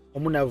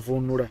 omu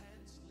navuunula,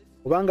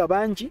 kubanga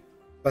bangi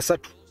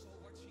basatu,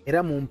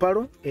 era mu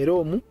mpalo, era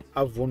omu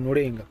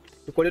avuunulenga.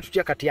 Tukole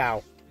tutya kati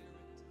awo?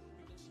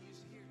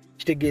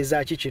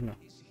 Kitegeeza ki kino?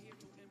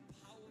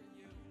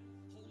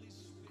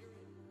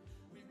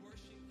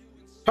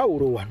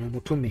 Pawulo wano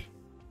omutume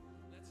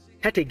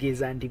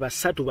tategeeza nti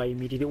basatu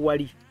bayimirire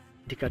wali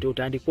nti kati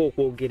otandika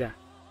okwogera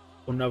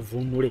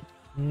onavuunule.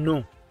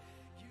 No.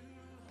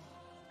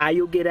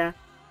 Ayogera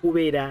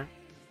kubeera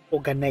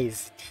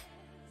organized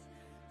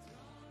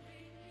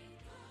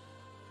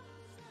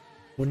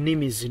mu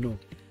nnimi zino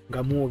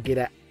nga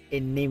mwogera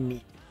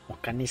ennimi mu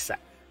kanisa.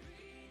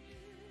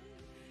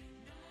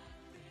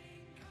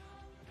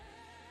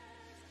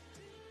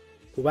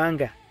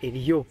 Kubanga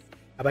eriyo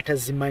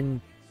abatazimanyi.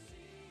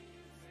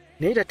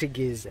 Naye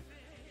tategeeza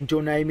nti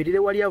ono ayimirire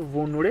wali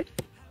avuunule,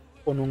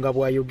 ono nga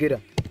bw'ayogera.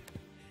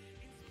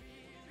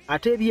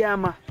 Ate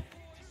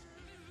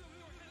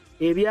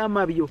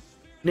ebyama byo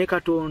ne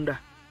Katonda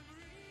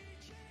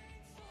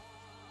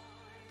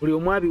buli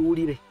omu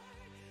abiwulire.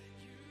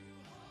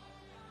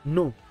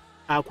 No,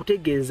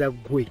 akutegeeza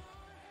gwe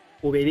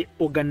obeere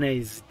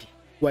organized,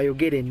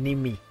 gwayogera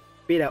ennimi,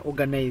 beera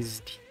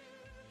organized.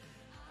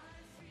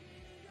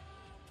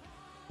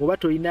 Oba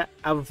tolina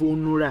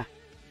avuunula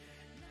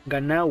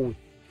nga naawe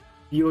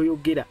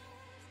byoyogera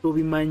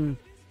tobimanyi,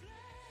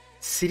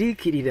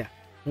 siriikirira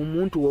mu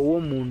muntu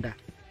w'omunda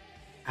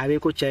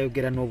abeeko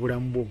kyayogera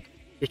n'obulamu bwo.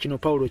 Ekino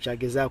Pawulo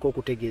kyagezaako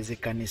okutegeeza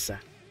ekkanisa.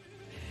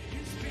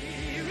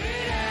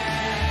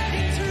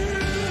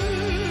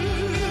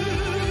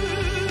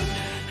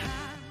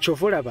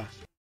 Kyova olaba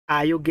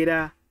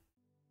ayogera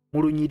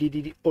mu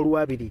lunyiriri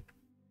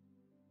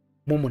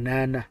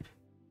olw'2:8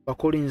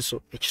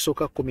 Bakolinso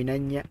ekisooka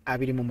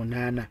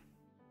 14:28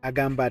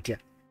 agamba atya: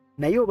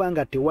 naye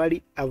obanga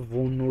tewali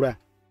avuunula,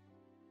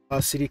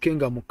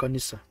 asirikenga mu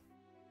kkanisa,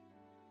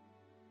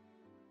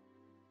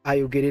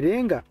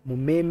 ayogererenga mu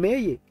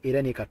mmeeme ye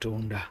era ne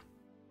Katonda.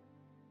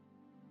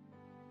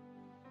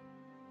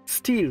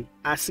 Still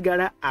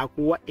asigala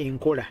akuwa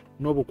enkola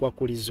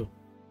n'obukwakulizo.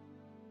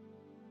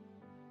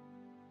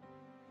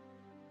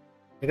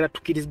 Egala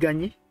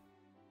tukkiriziganye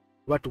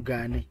oba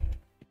tugaane.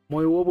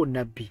 Mwoyo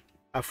w'obunnabbi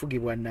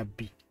afugibwa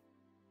nnabbi.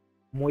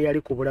 Mwoyo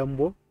ali ku bulamu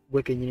bwo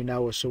gwe kennyini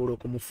naawe osobola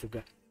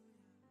okumufuga.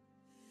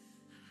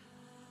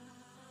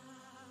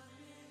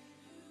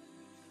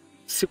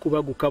 Si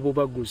kubaguka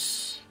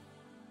bubaguzi.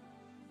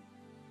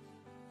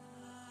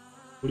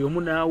 Buli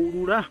omu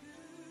n'awulula.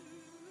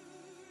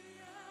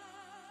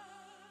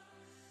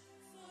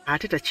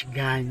 Ate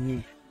takiganye.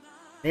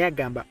 Naye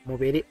agamba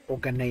mubeere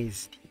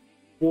organized.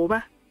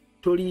 Oba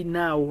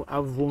tolinaawo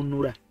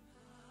avuunula,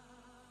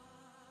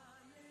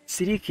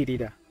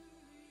 siriikirira.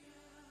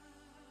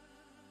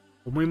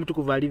 Omwoyo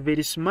Mutukuvu ali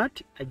very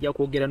smart, ajja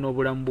kwogera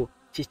n'obulamu bwo.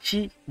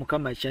 Kiki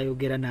Mukama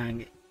kyayogera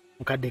nange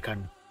mukadde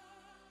kano?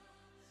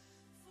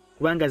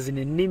 Kubanga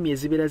zino ennimi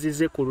ezibeera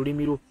zize ku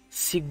lulimi lwo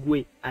si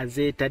gwe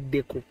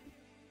azeetaddeko.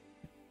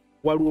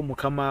 Waliwo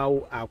Mukama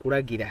wo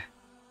akulagira,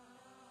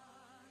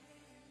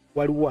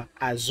 waliwo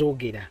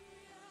azoogera,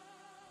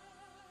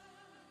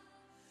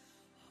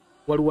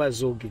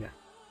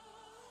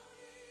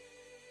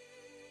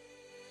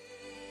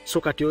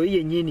 so kati oyo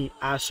yennyini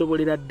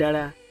asobolera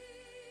ddala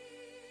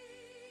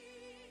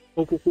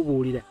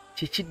okukubuulira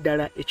kiki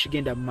ddala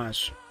ekigenda mu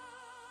maaso.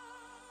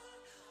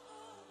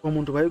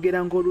 Omuntu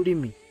bayogeranga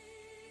olulimi,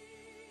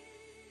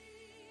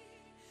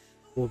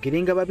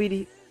 boogerenga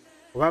babiri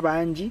oba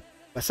bangi,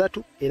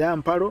 basatu, era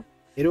mpalo,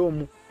 era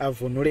omu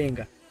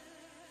avuunulenga.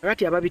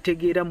 Kakati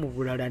ababitegeera mu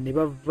bulala ne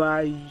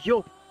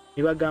bavaayo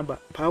ne bagamba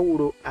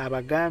Pawulo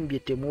abagambye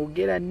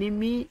temwogera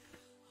nnimi,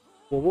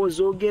 oba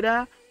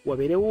ozoogera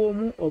wabeerewo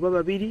omu oba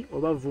babiri,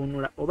 oba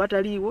vuunula, oba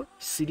taliiwo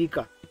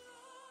sirika.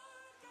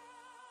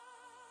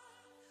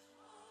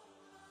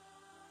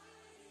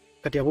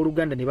 Kati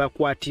abooluganda ne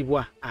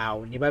bakwatibwa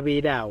awo ne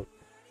babeera awo.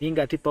 Naye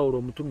ng'ate Pawulo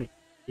omutume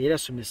era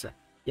asomesa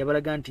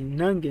yabalaga nti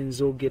nange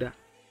nzoogera,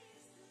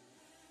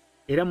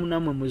 era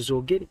munammwe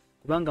muzoogere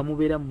kubanga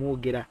mubeera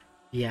mwogera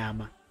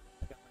byama.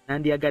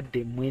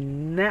 Nandyagadde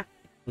mwenna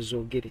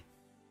muzoogere,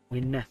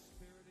 mwenna.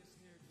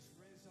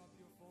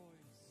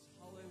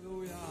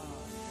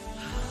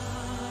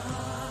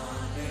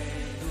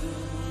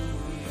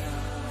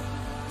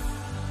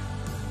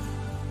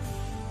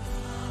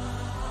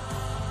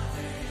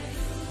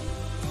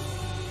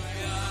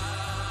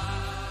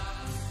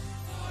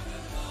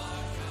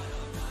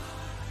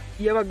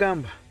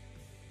 yabagamba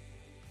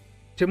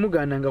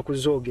temugaananga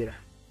kuzoogera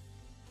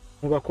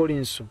mu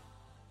Bakolinso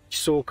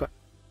kisooka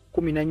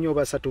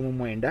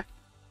 14:39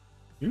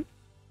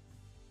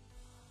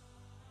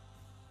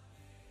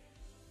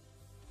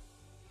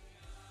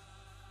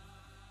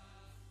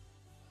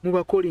 mu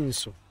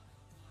Bakolinso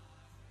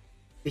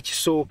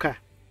ekisooka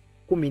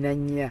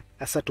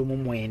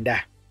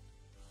 14:39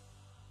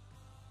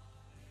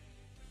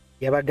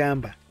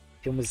 yabagamba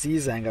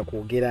temuziyizanga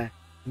kwogera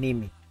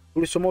nnimi.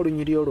 Tulisoma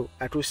olunyiri olwo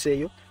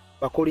atuuseeyo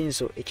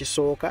Bakolinso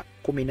ekisooka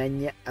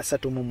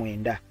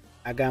 14:39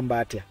 agamba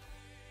atya?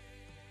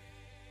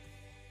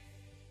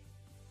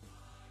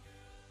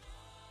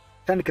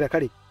 Tandikira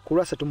kale ku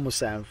lwa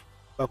 37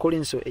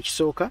 Bakolinso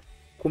ekisooka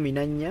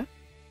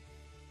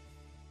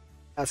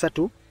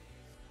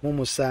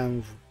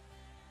 14:37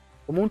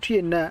 omuntu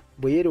yenna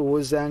bwe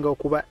yeerowoozanga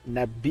okuba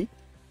nabbi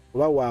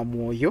oba wa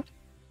mwoyo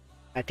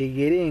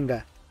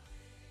ategeerenga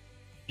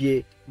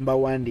bye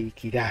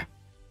mbawandiikira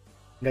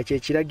nga kye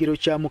kiragiro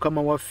kya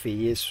Mukama waffe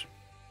Yesu.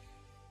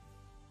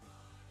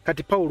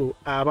 Kati Pawulo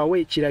abawa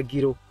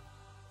ekiragiro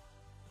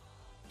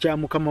kya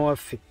Mukama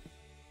waffe.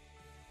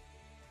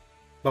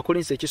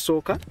 Bakolinso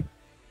ekisooka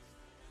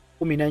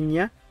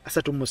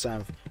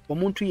 14:37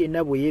 omuntu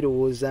yenna bwe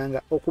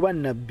yeerowoozanga okuba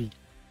nabbi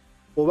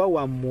oba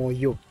wa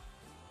mwoyo.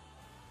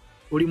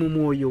 Oli mu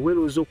mwoyo,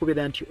 weerowooza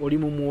okubeera nti oli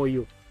mu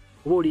mwoyo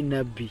oba oli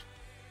nabbi.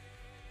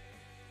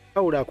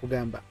 Pawulo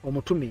akugamba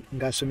omutume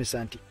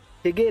ng'asomesa nti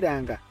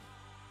tegeeranga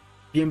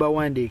bye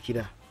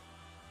mbawandiikira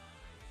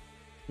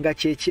nga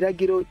kye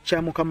kiragiro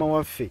kya Mukama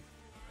waffe.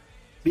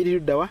 Biri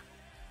luddawa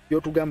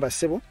by'otugamba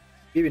ssebo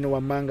bibino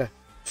wammanga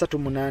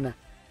 38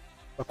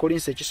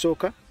 Bakolinso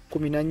ekisooka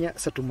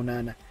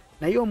 14:38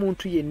 naye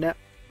omuntu yenna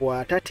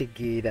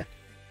bw'atategeera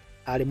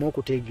aleme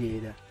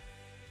okutegeera.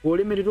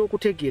 Bw'olemererwa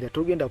okutegeera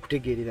togenda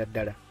kutegeerera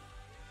ddala.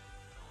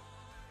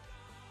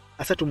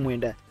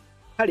 39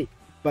 Kale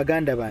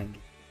baganda bange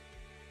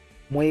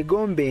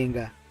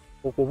mwegombenga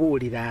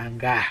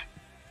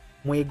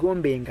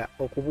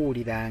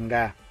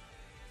okubuuliranga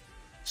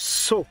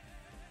so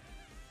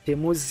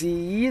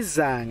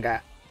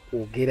temuziyizanga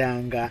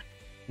kwogeranga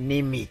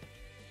nnimi.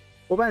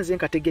 Oba nze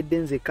nkategedde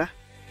nzeka?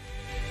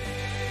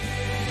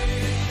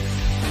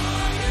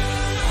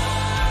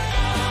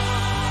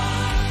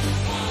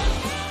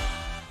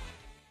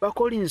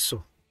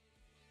 Bakolinso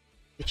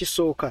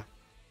ekisooka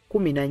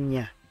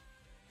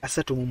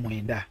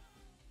 14:39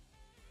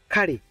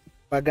 Kale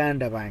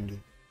baganda bange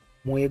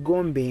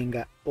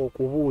mwegombenga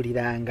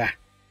okubuuliranga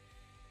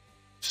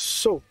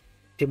so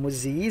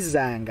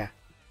temuziyizanga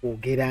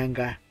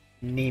kwogeranga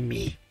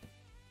nnimi.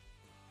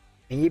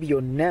 Naye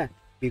byonna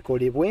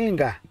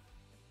bikolebwenga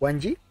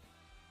wangi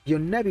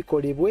byonna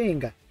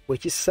bikolebwenga bwe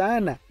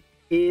kisaana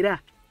era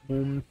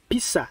mu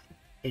mpisa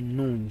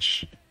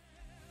ennungi.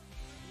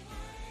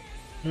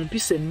 Mu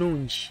mpisa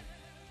ennungi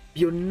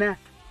byonna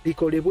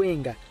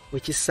bikolebwenga bwe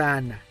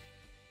kisaana.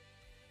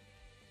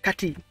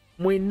 Kati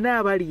mwenna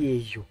abali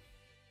eyo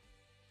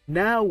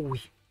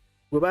naawe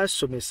bwe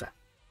basomesa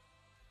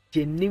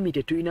ti ennimi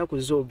tetulina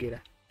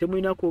kuzoogera,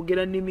 temulina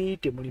kwogera nnimi,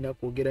 temulina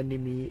kwogera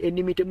nnimi,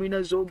 ennimi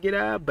temulina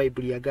zoogera.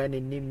 Bayibuli yagaana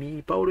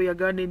ennimi, Pawulo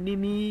yagaana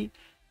ennimi.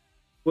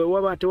 Bwe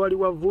waba tewali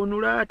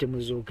wavuunula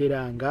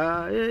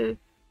temuzoogeranga.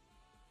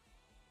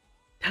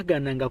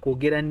 Tagaananga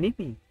kwogera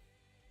nnimi.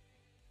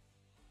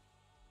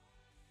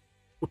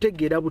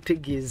 Kutegeera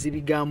butegeezi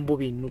bigambo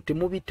bino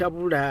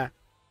temubitabula.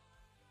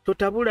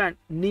 Totabula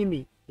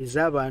nnimi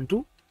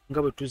ez'abantu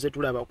nga bwe tuze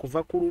tulaba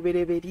okuva ku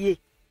lubereberye,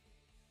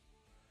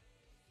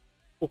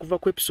 okuva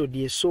ku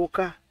episode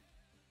esooka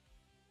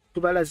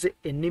tubalaze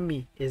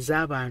ennimi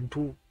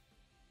ez'abantu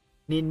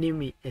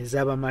n'ennimi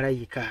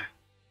ez'abamalayika.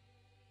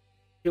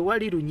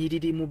 Tewali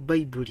lunyiriri mu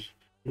Bayibuli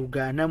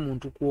lugaana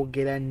muntu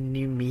kwogera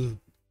nnimi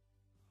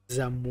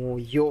za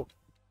mwoyo.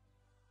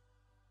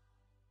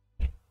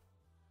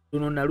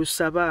 Luno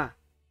nalusaba,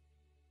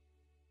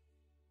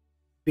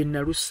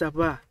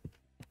 benalusaba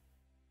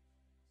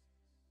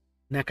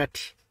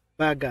nakati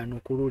baagaana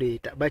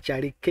okululeeta.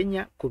 Bakyali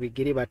Kenya ku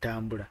bigere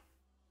batambula,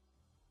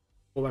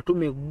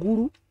 obatume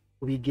eggulu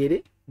ku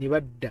bigere ne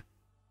badda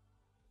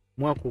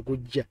mwaka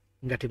ogujja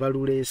nga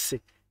tebaluleese.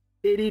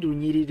 Eri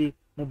lunyiriri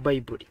mu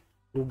Bayibuli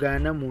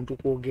lugaana muntu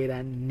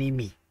kwogera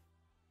nnimi.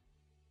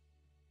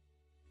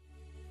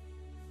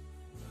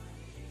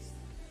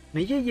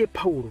 Naye ye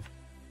Pawulo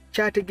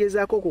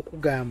kyategeezaako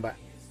okukugamba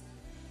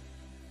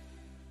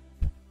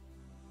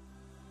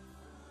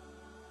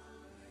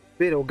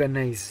beera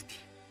organized.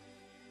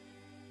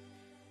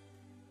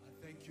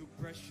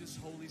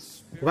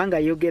 Kubanga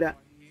ayogera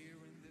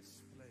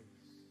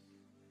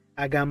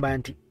agamba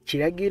nti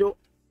kiragiro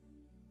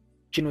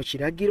kino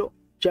kiragiro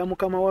kya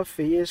Mukama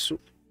waffe Yesu.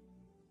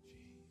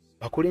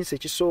 Bakolinso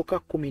ekisooka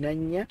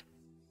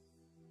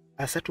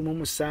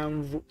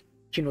 14:37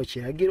 kino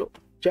kiragiro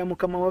kya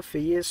Mukama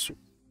waffe Yesu.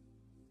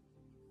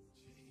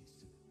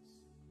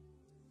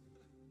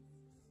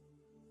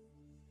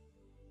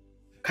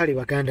 Kale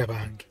baganda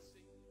bange,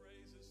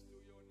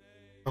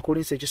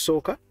 Bakolinso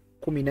ekisooka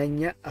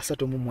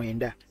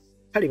 14:39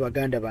 kale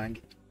baganda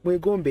bange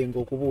mwegombenga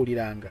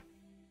okubuuliranga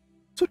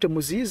so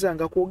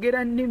temuziyizanga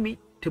kwogera nnimi,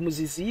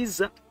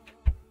 temuziziyiza,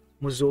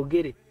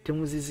 muzoogere,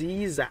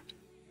 temuziziyiza.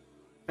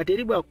 Kati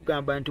eri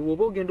bwakugamba nti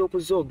woba ogenda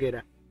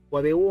okuzoogera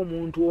wabeewo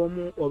omuntu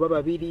omu oba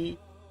babiri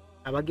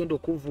abagenda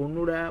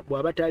okuvuunula,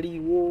 bw'aba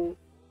taliiwo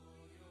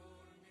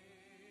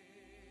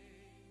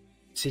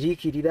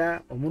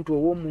siriikirira omuntu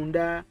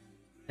ow'omunda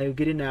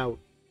ayogere naawe.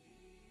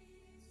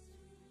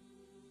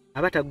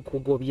 Aba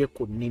tagukugobye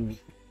ku nnimi,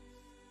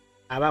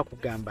 aba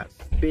akugamba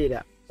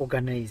beera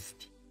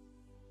organized.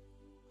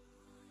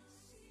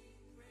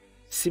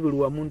 Si buli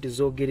wamu nti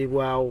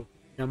zoogerebwawo.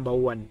 Number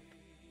 1,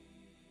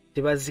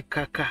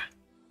 tebazikaka,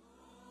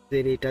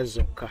 zereeta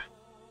zokka.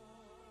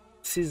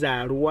 Si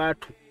za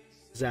lwatu,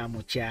 za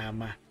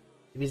mukyama.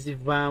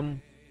 Ebizivaamu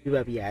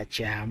biba bya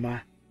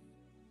kyama.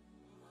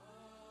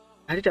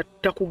 Ate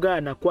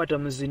takugaana kwata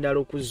muzindala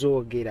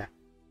okuzoogera.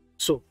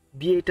 So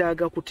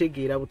byetaaga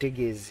kutegeera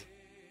butegeezi.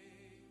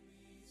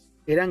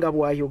 Era nga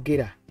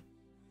bw'ayogera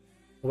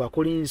mu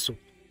Bakolinso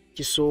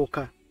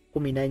kisooka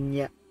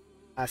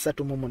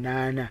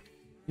 14:38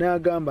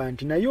 n'agamba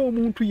nti naye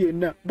omuntu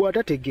yenna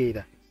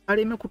bw'atategeera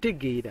aleme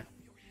kutegeera.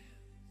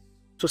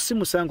 So si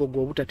musango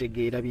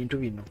gw'obutategeera bintu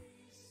bino.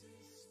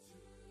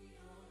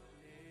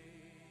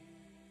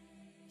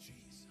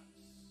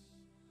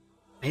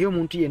 Naye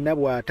omuntu yenna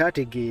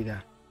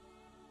bw'atategeera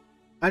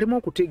aleme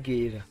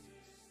okutegeera.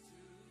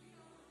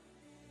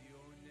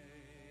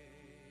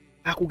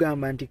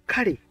 Akugamba nti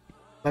kale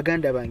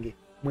baganda bange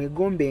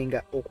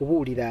mwegombenga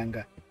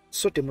okubuuliranga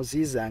so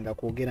temuziyizanga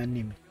kwogera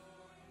nnimi.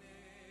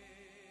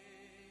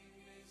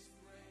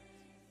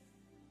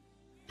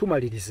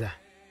 Tumaliriza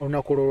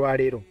olunaku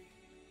olwaleero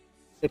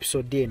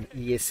episode eno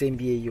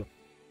yesembyeyo,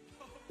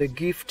 the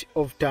gift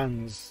of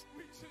tongues.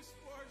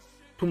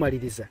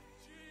 Tumaliriza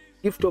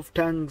gift of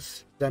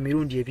tongues za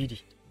mirundi 2.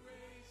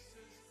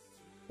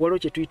 Waliwo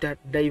kye tuyita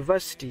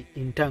diversity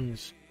in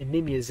tongues,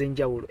 ennimi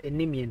ez'enjawulo,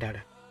 ennimi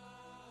endala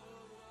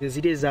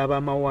ziri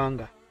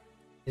ez'abamawanga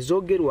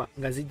ezoogerwa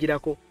nga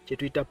zigirako kye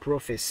tuyita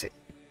prophecy.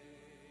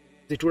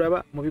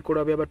 Zitulaba mu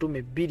bikolwa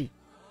by'abatume 2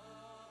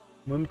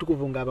 mu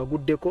Mutukuvu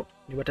ng'abaguddeko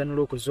ne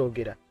batanula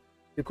okuzoogera.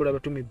 Bikolwa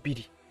abatume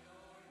 2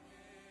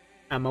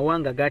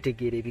 amawanga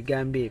gaategeera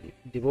ebigambo ebyo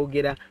nti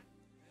boogera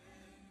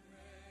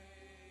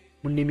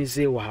mu nnimi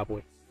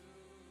z'ewaabwe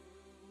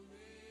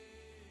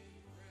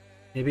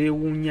ne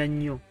beewuunya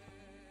nnyo.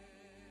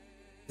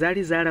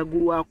 Zaali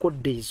zaalagulwako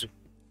dde ezo.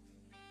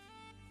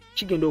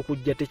 Kigenda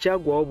okujja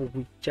tekyagwawo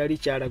bugwi, kyali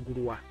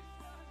kyalagulwa.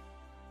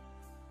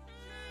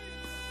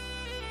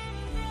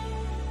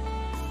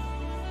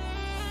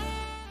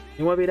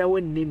 Ne wabeerawo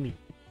ennimi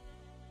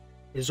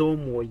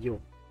ez'omwoyo,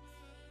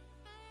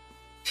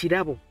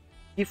 kirabo,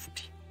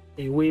 gift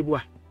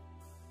eweebwa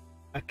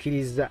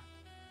akkiriza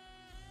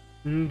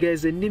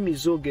ng'ezo ennimi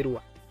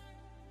zoogerwa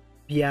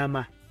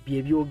byama,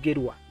 bye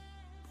byogerwa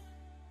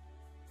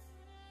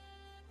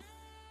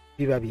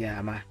biba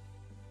byama.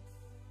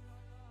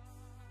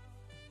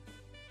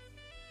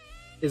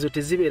 Ezo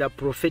tezibeera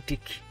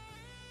prophetic,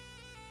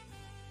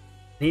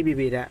 naye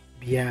bibeera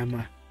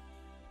byama.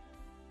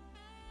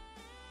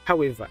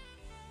 However,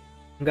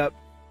 nga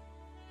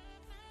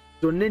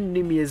zonna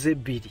ennimi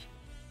ez'ebbiri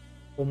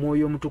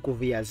Omwoyo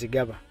Omutukuvu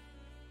yazigaba.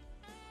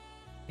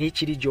 Naye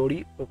kiri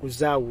gy'oli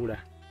okuzaawula,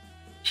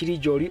 kiri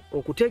gy'oli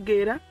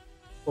okutegeera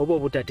oba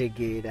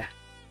obutategeera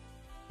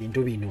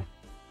bintu bino.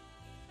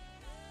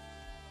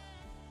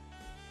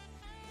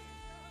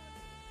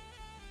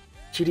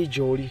 Kiri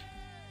gy'oli.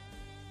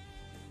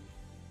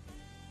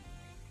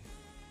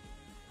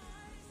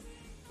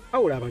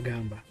 Pawulo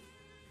abagamba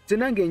nze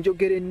nange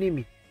njogera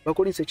ennimi,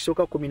 Bakolinso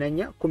ekisooka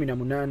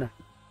 14:18.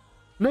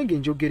 Nange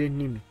njogera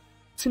ennimi,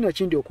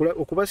 sinakindi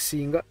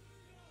okubasinga.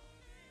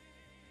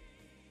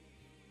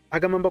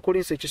 Agamba mu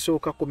Bakolinso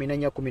ekisooka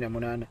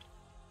 14:18.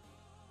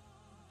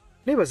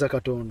 Neebaza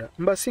Katonda,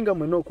 mbasinga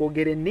mwenna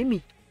okwogera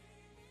ennimi.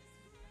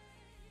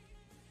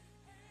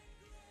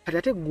 Kati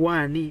ate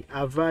gwani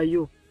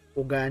avaayo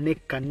ogaane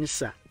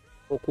ekkanisa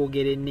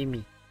okwogera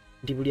ennimi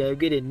nti buli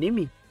ayogera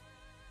ennimi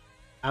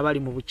abali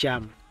mu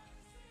bukyamu?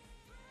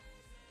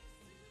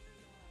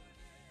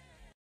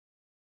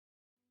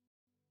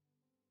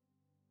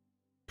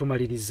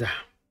 Tumaliriza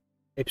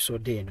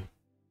episode eno.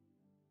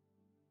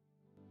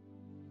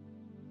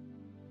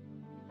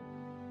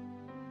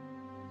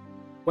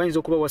 Wayinza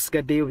okuba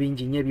wasigaddeyo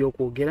bingi nnyo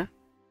ebyokwogera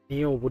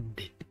naye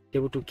obudde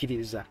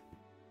tebutukkiriza.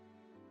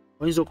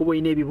 Wayinza okuba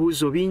olina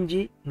ebibuuzo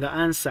bingi nga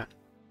ansa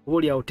oba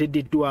oli awo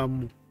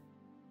teddiddwamu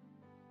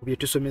ku bye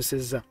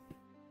tusomesezza.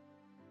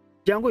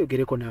 Jangu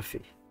oyogereko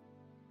naffe,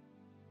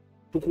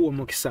 tukuwa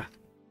omukisa.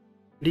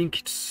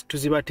 Links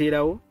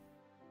tuzibateerawo,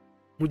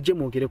 mujje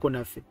mwogereko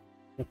naffe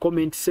mu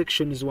comment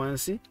sections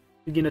wansi.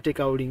 Tugenda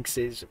teekawo links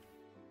ezo.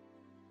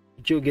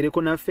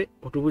 Kyogereko naffe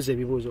otubuuze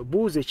ebibuuzo.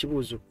 Buuza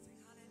ekibuuzo.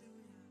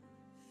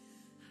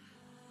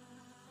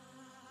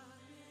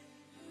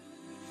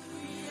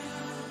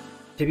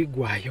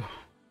 Tebiggwaayo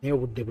naye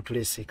obudde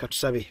butulese.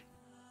 Katusabe.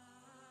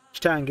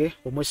 Kitange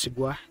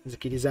omwesigwa,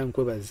 nzikiriza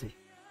nkwebaze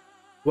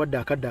wadde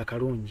akadde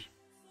akalungi.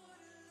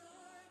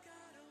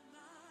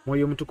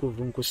 Mwoyo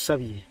Omutukuvu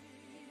nkusabye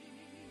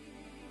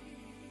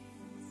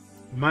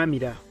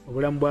maamira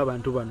obulamu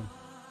bw'abantu bano.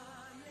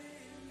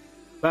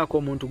 Baako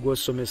omuntu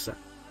gw'osomesa,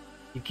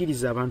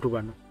 ikkiriza abantu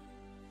bano.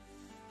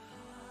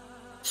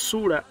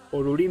 Suula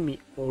olulimi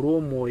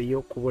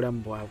olw'omwoyo ku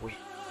bulamu bwabwe.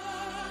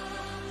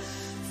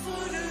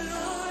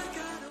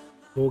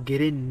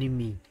 Boogere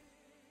ennimi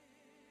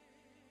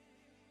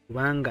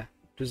kubanga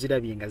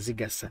tuzirabye nga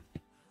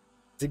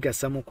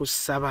zigasa mu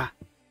kusaba,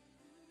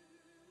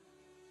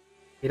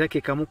 era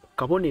ke kamu ku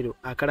kabonero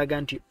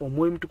akalaga nti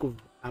Omwoyo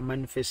Mutukuvu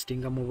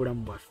amanifestinga mu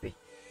bulamu bwaffe.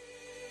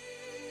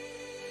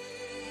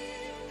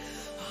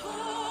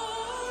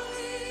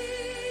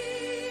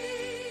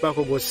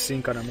 Baako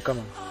gw'osisinkana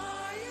Mukama.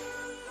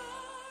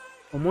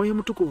 Omwoyo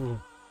Mutukuvu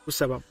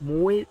kusaba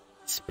muwe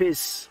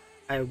space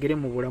ayogere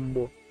mu bulamu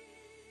bwo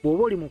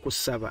bw'oba oli mu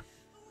kusaba,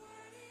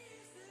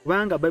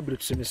 kubanga Bayibuli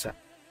tusomesa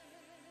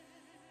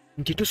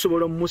nti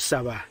tusobola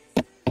omusaba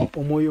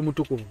Omwoyo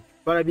Mutukuvu.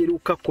 Balabye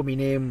Luka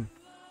 11.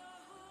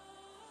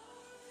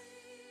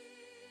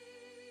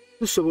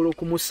 Tusobola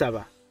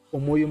okumusaba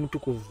Omwoyo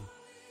Mutukuvu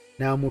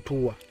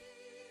n'amutuwa.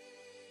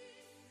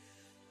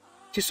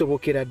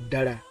 Kisobokera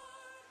ddala.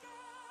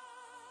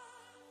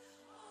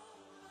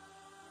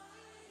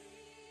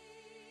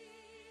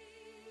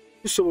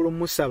 Tusobola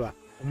omusaba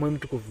Omwoyo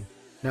Mutukuvu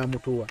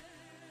n'amutuwa.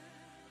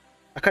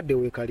 Akadde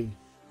weekali.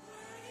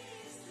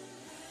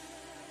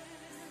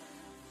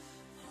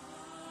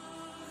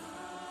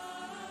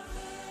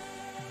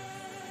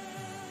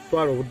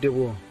 Twala obudde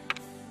bwo.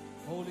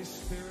 Holy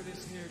Spirit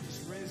is here.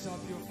 Just raise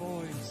up your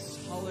voice.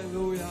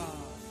 Hallelujah.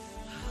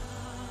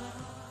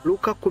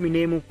 Luka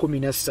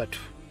 11:13.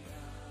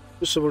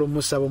 Tusobola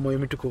omusaba Omwoyo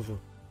Mutukuvu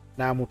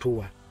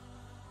n'amutuwa.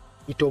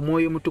 Ita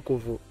Omwoyo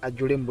Mutukuvu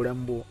ajjule mu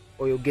bulamu bwo,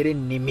 oyogere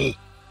ennimi.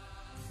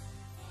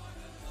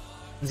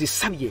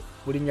 Nzisabye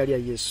mu linnya lya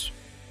Yesu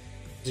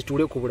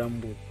zituule ku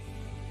bulamu bwo.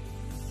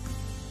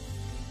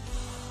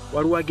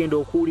 Waliwo agenda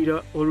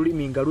okuwulira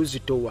olulimi nga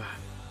luzitowa.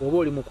 Oba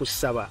oli mu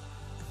kusaba,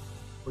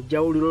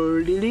 ojja wulira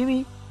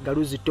olulimi nga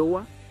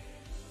luzitowa,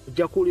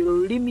 ojja kuwulira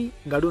olulimi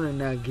nga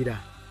lunanaagira,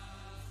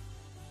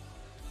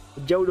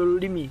 ojja wulira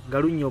olulimi nga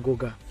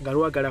lunyogoga, nga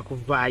lwagala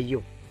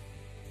kuvaayo.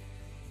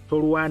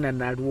 Tolwana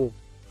nalwo.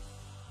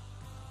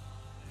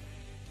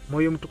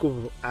 Mwoyo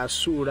Mutukuvu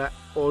asuula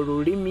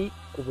olulimi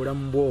ku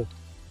bulamu bwo.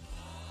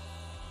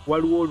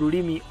 Waliwo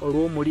olulimi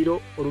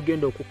olw'omuliro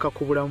olugenda okukka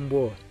ku bulamu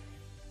bwo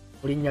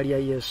mu linnya lya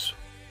Yesu.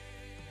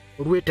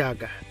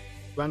 Olwetaaga,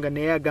 kubanga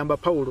naye agamba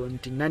Pawulo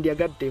nti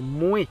nandyagadde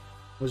mmwe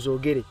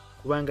muzoogere,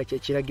 kubanga kye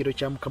kiragiro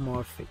kya Mukama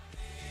waffe.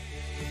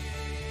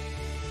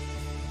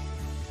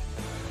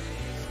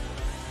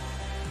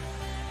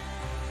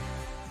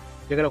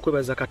 Njagala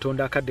kwebaza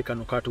Katonda akadde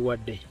kano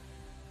katuwadde.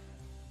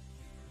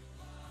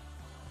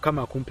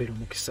 Mukama akumpeera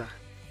omukisa.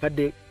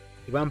 Kadde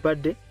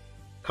ebampadde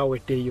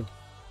kaweddeyo.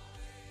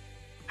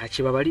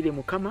 Akibabalire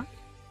Mukama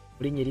mu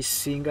linnya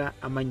erisinga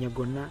amannya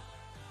gonna.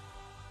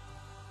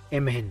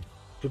 Amen.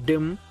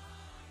 Tuddemu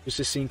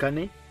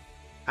tusisinkane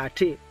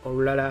ate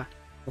olulala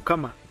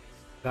Mukama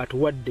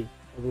ng'atuwadde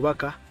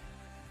obubaka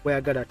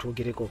bw'ayagala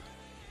atwogereko.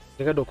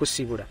 Yagadde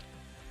okusiibula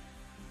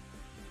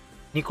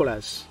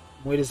Nicholas,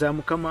 muweereza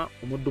Mukama,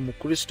 omuddu mu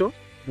Kristo,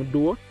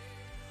 muddu wo,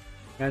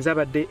 nga nze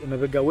abadde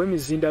emabega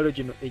w'emizindalo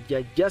gino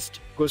egya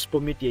Just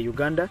Gospel Media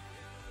Uganda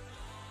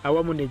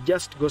awamu ne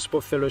Just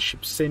Gospel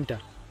Fellowship Center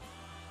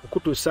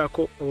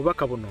okutuusaako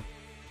obubaka buno,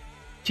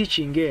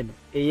 teaching eno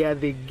eya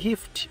The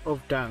Gift of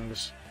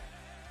Tongues.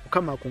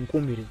 Mukama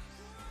akunkuumire.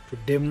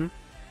 Tuddemu.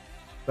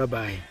 Bye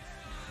bye.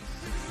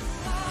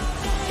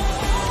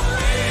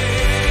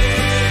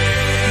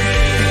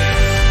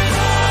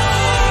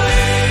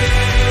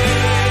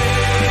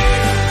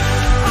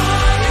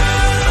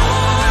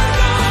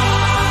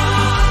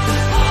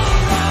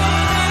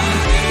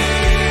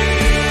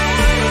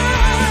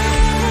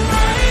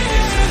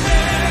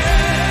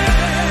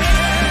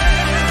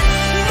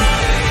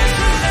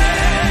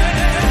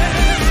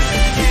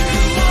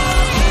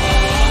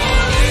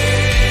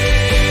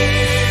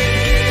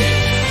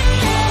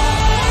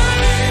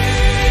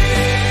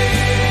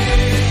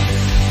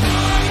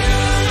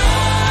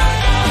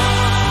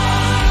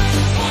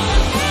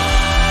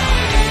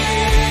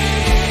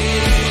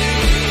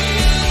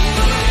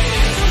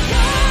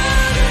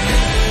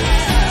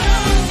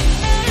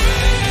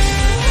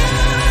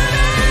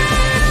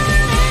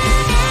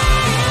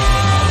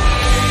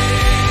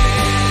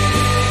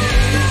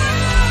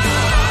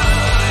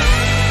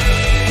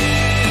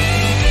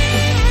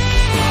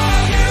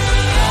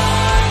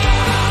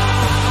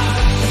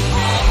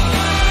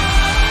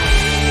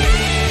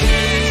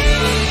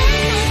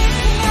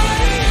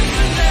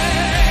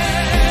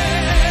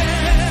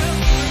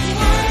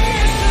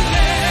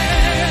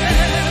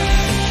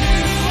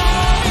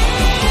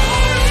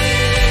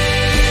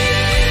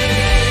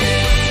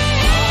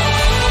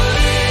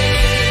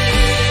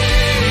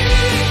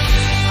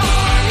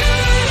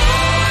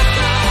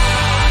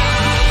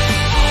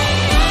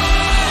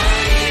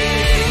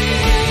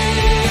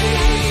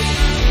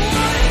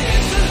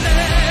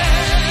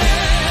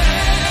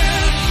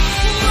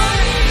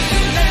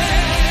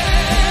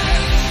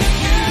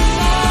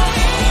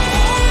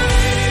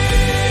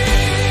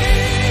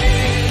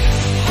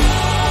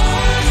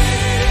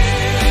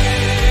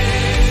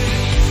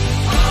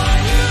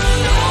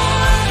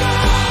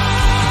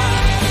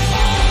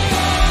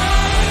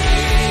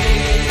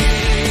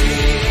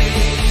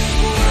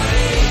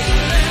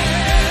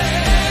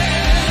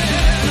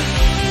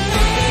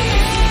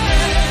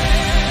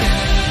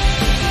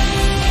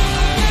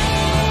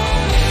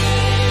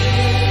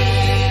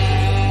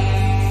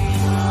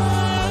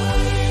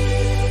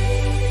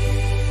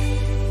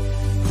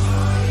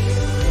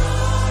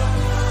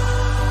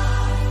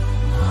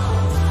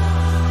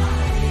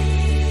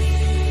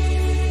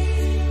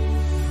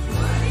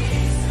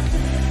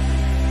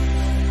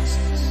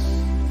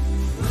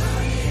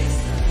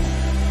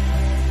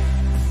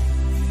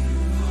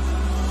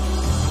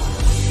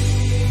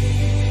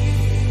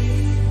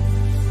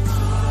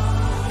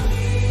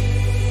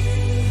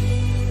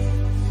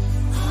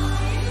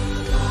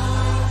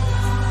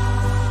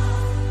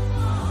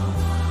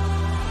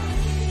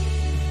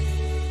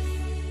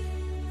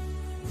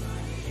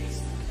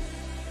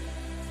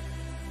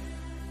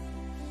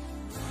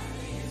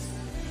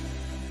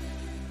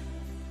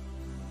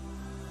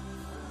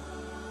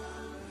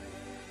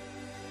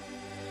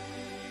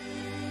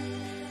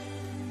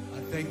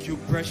 Thank you,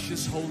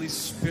 precious Holy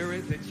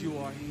Spirit, that you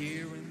are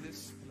here in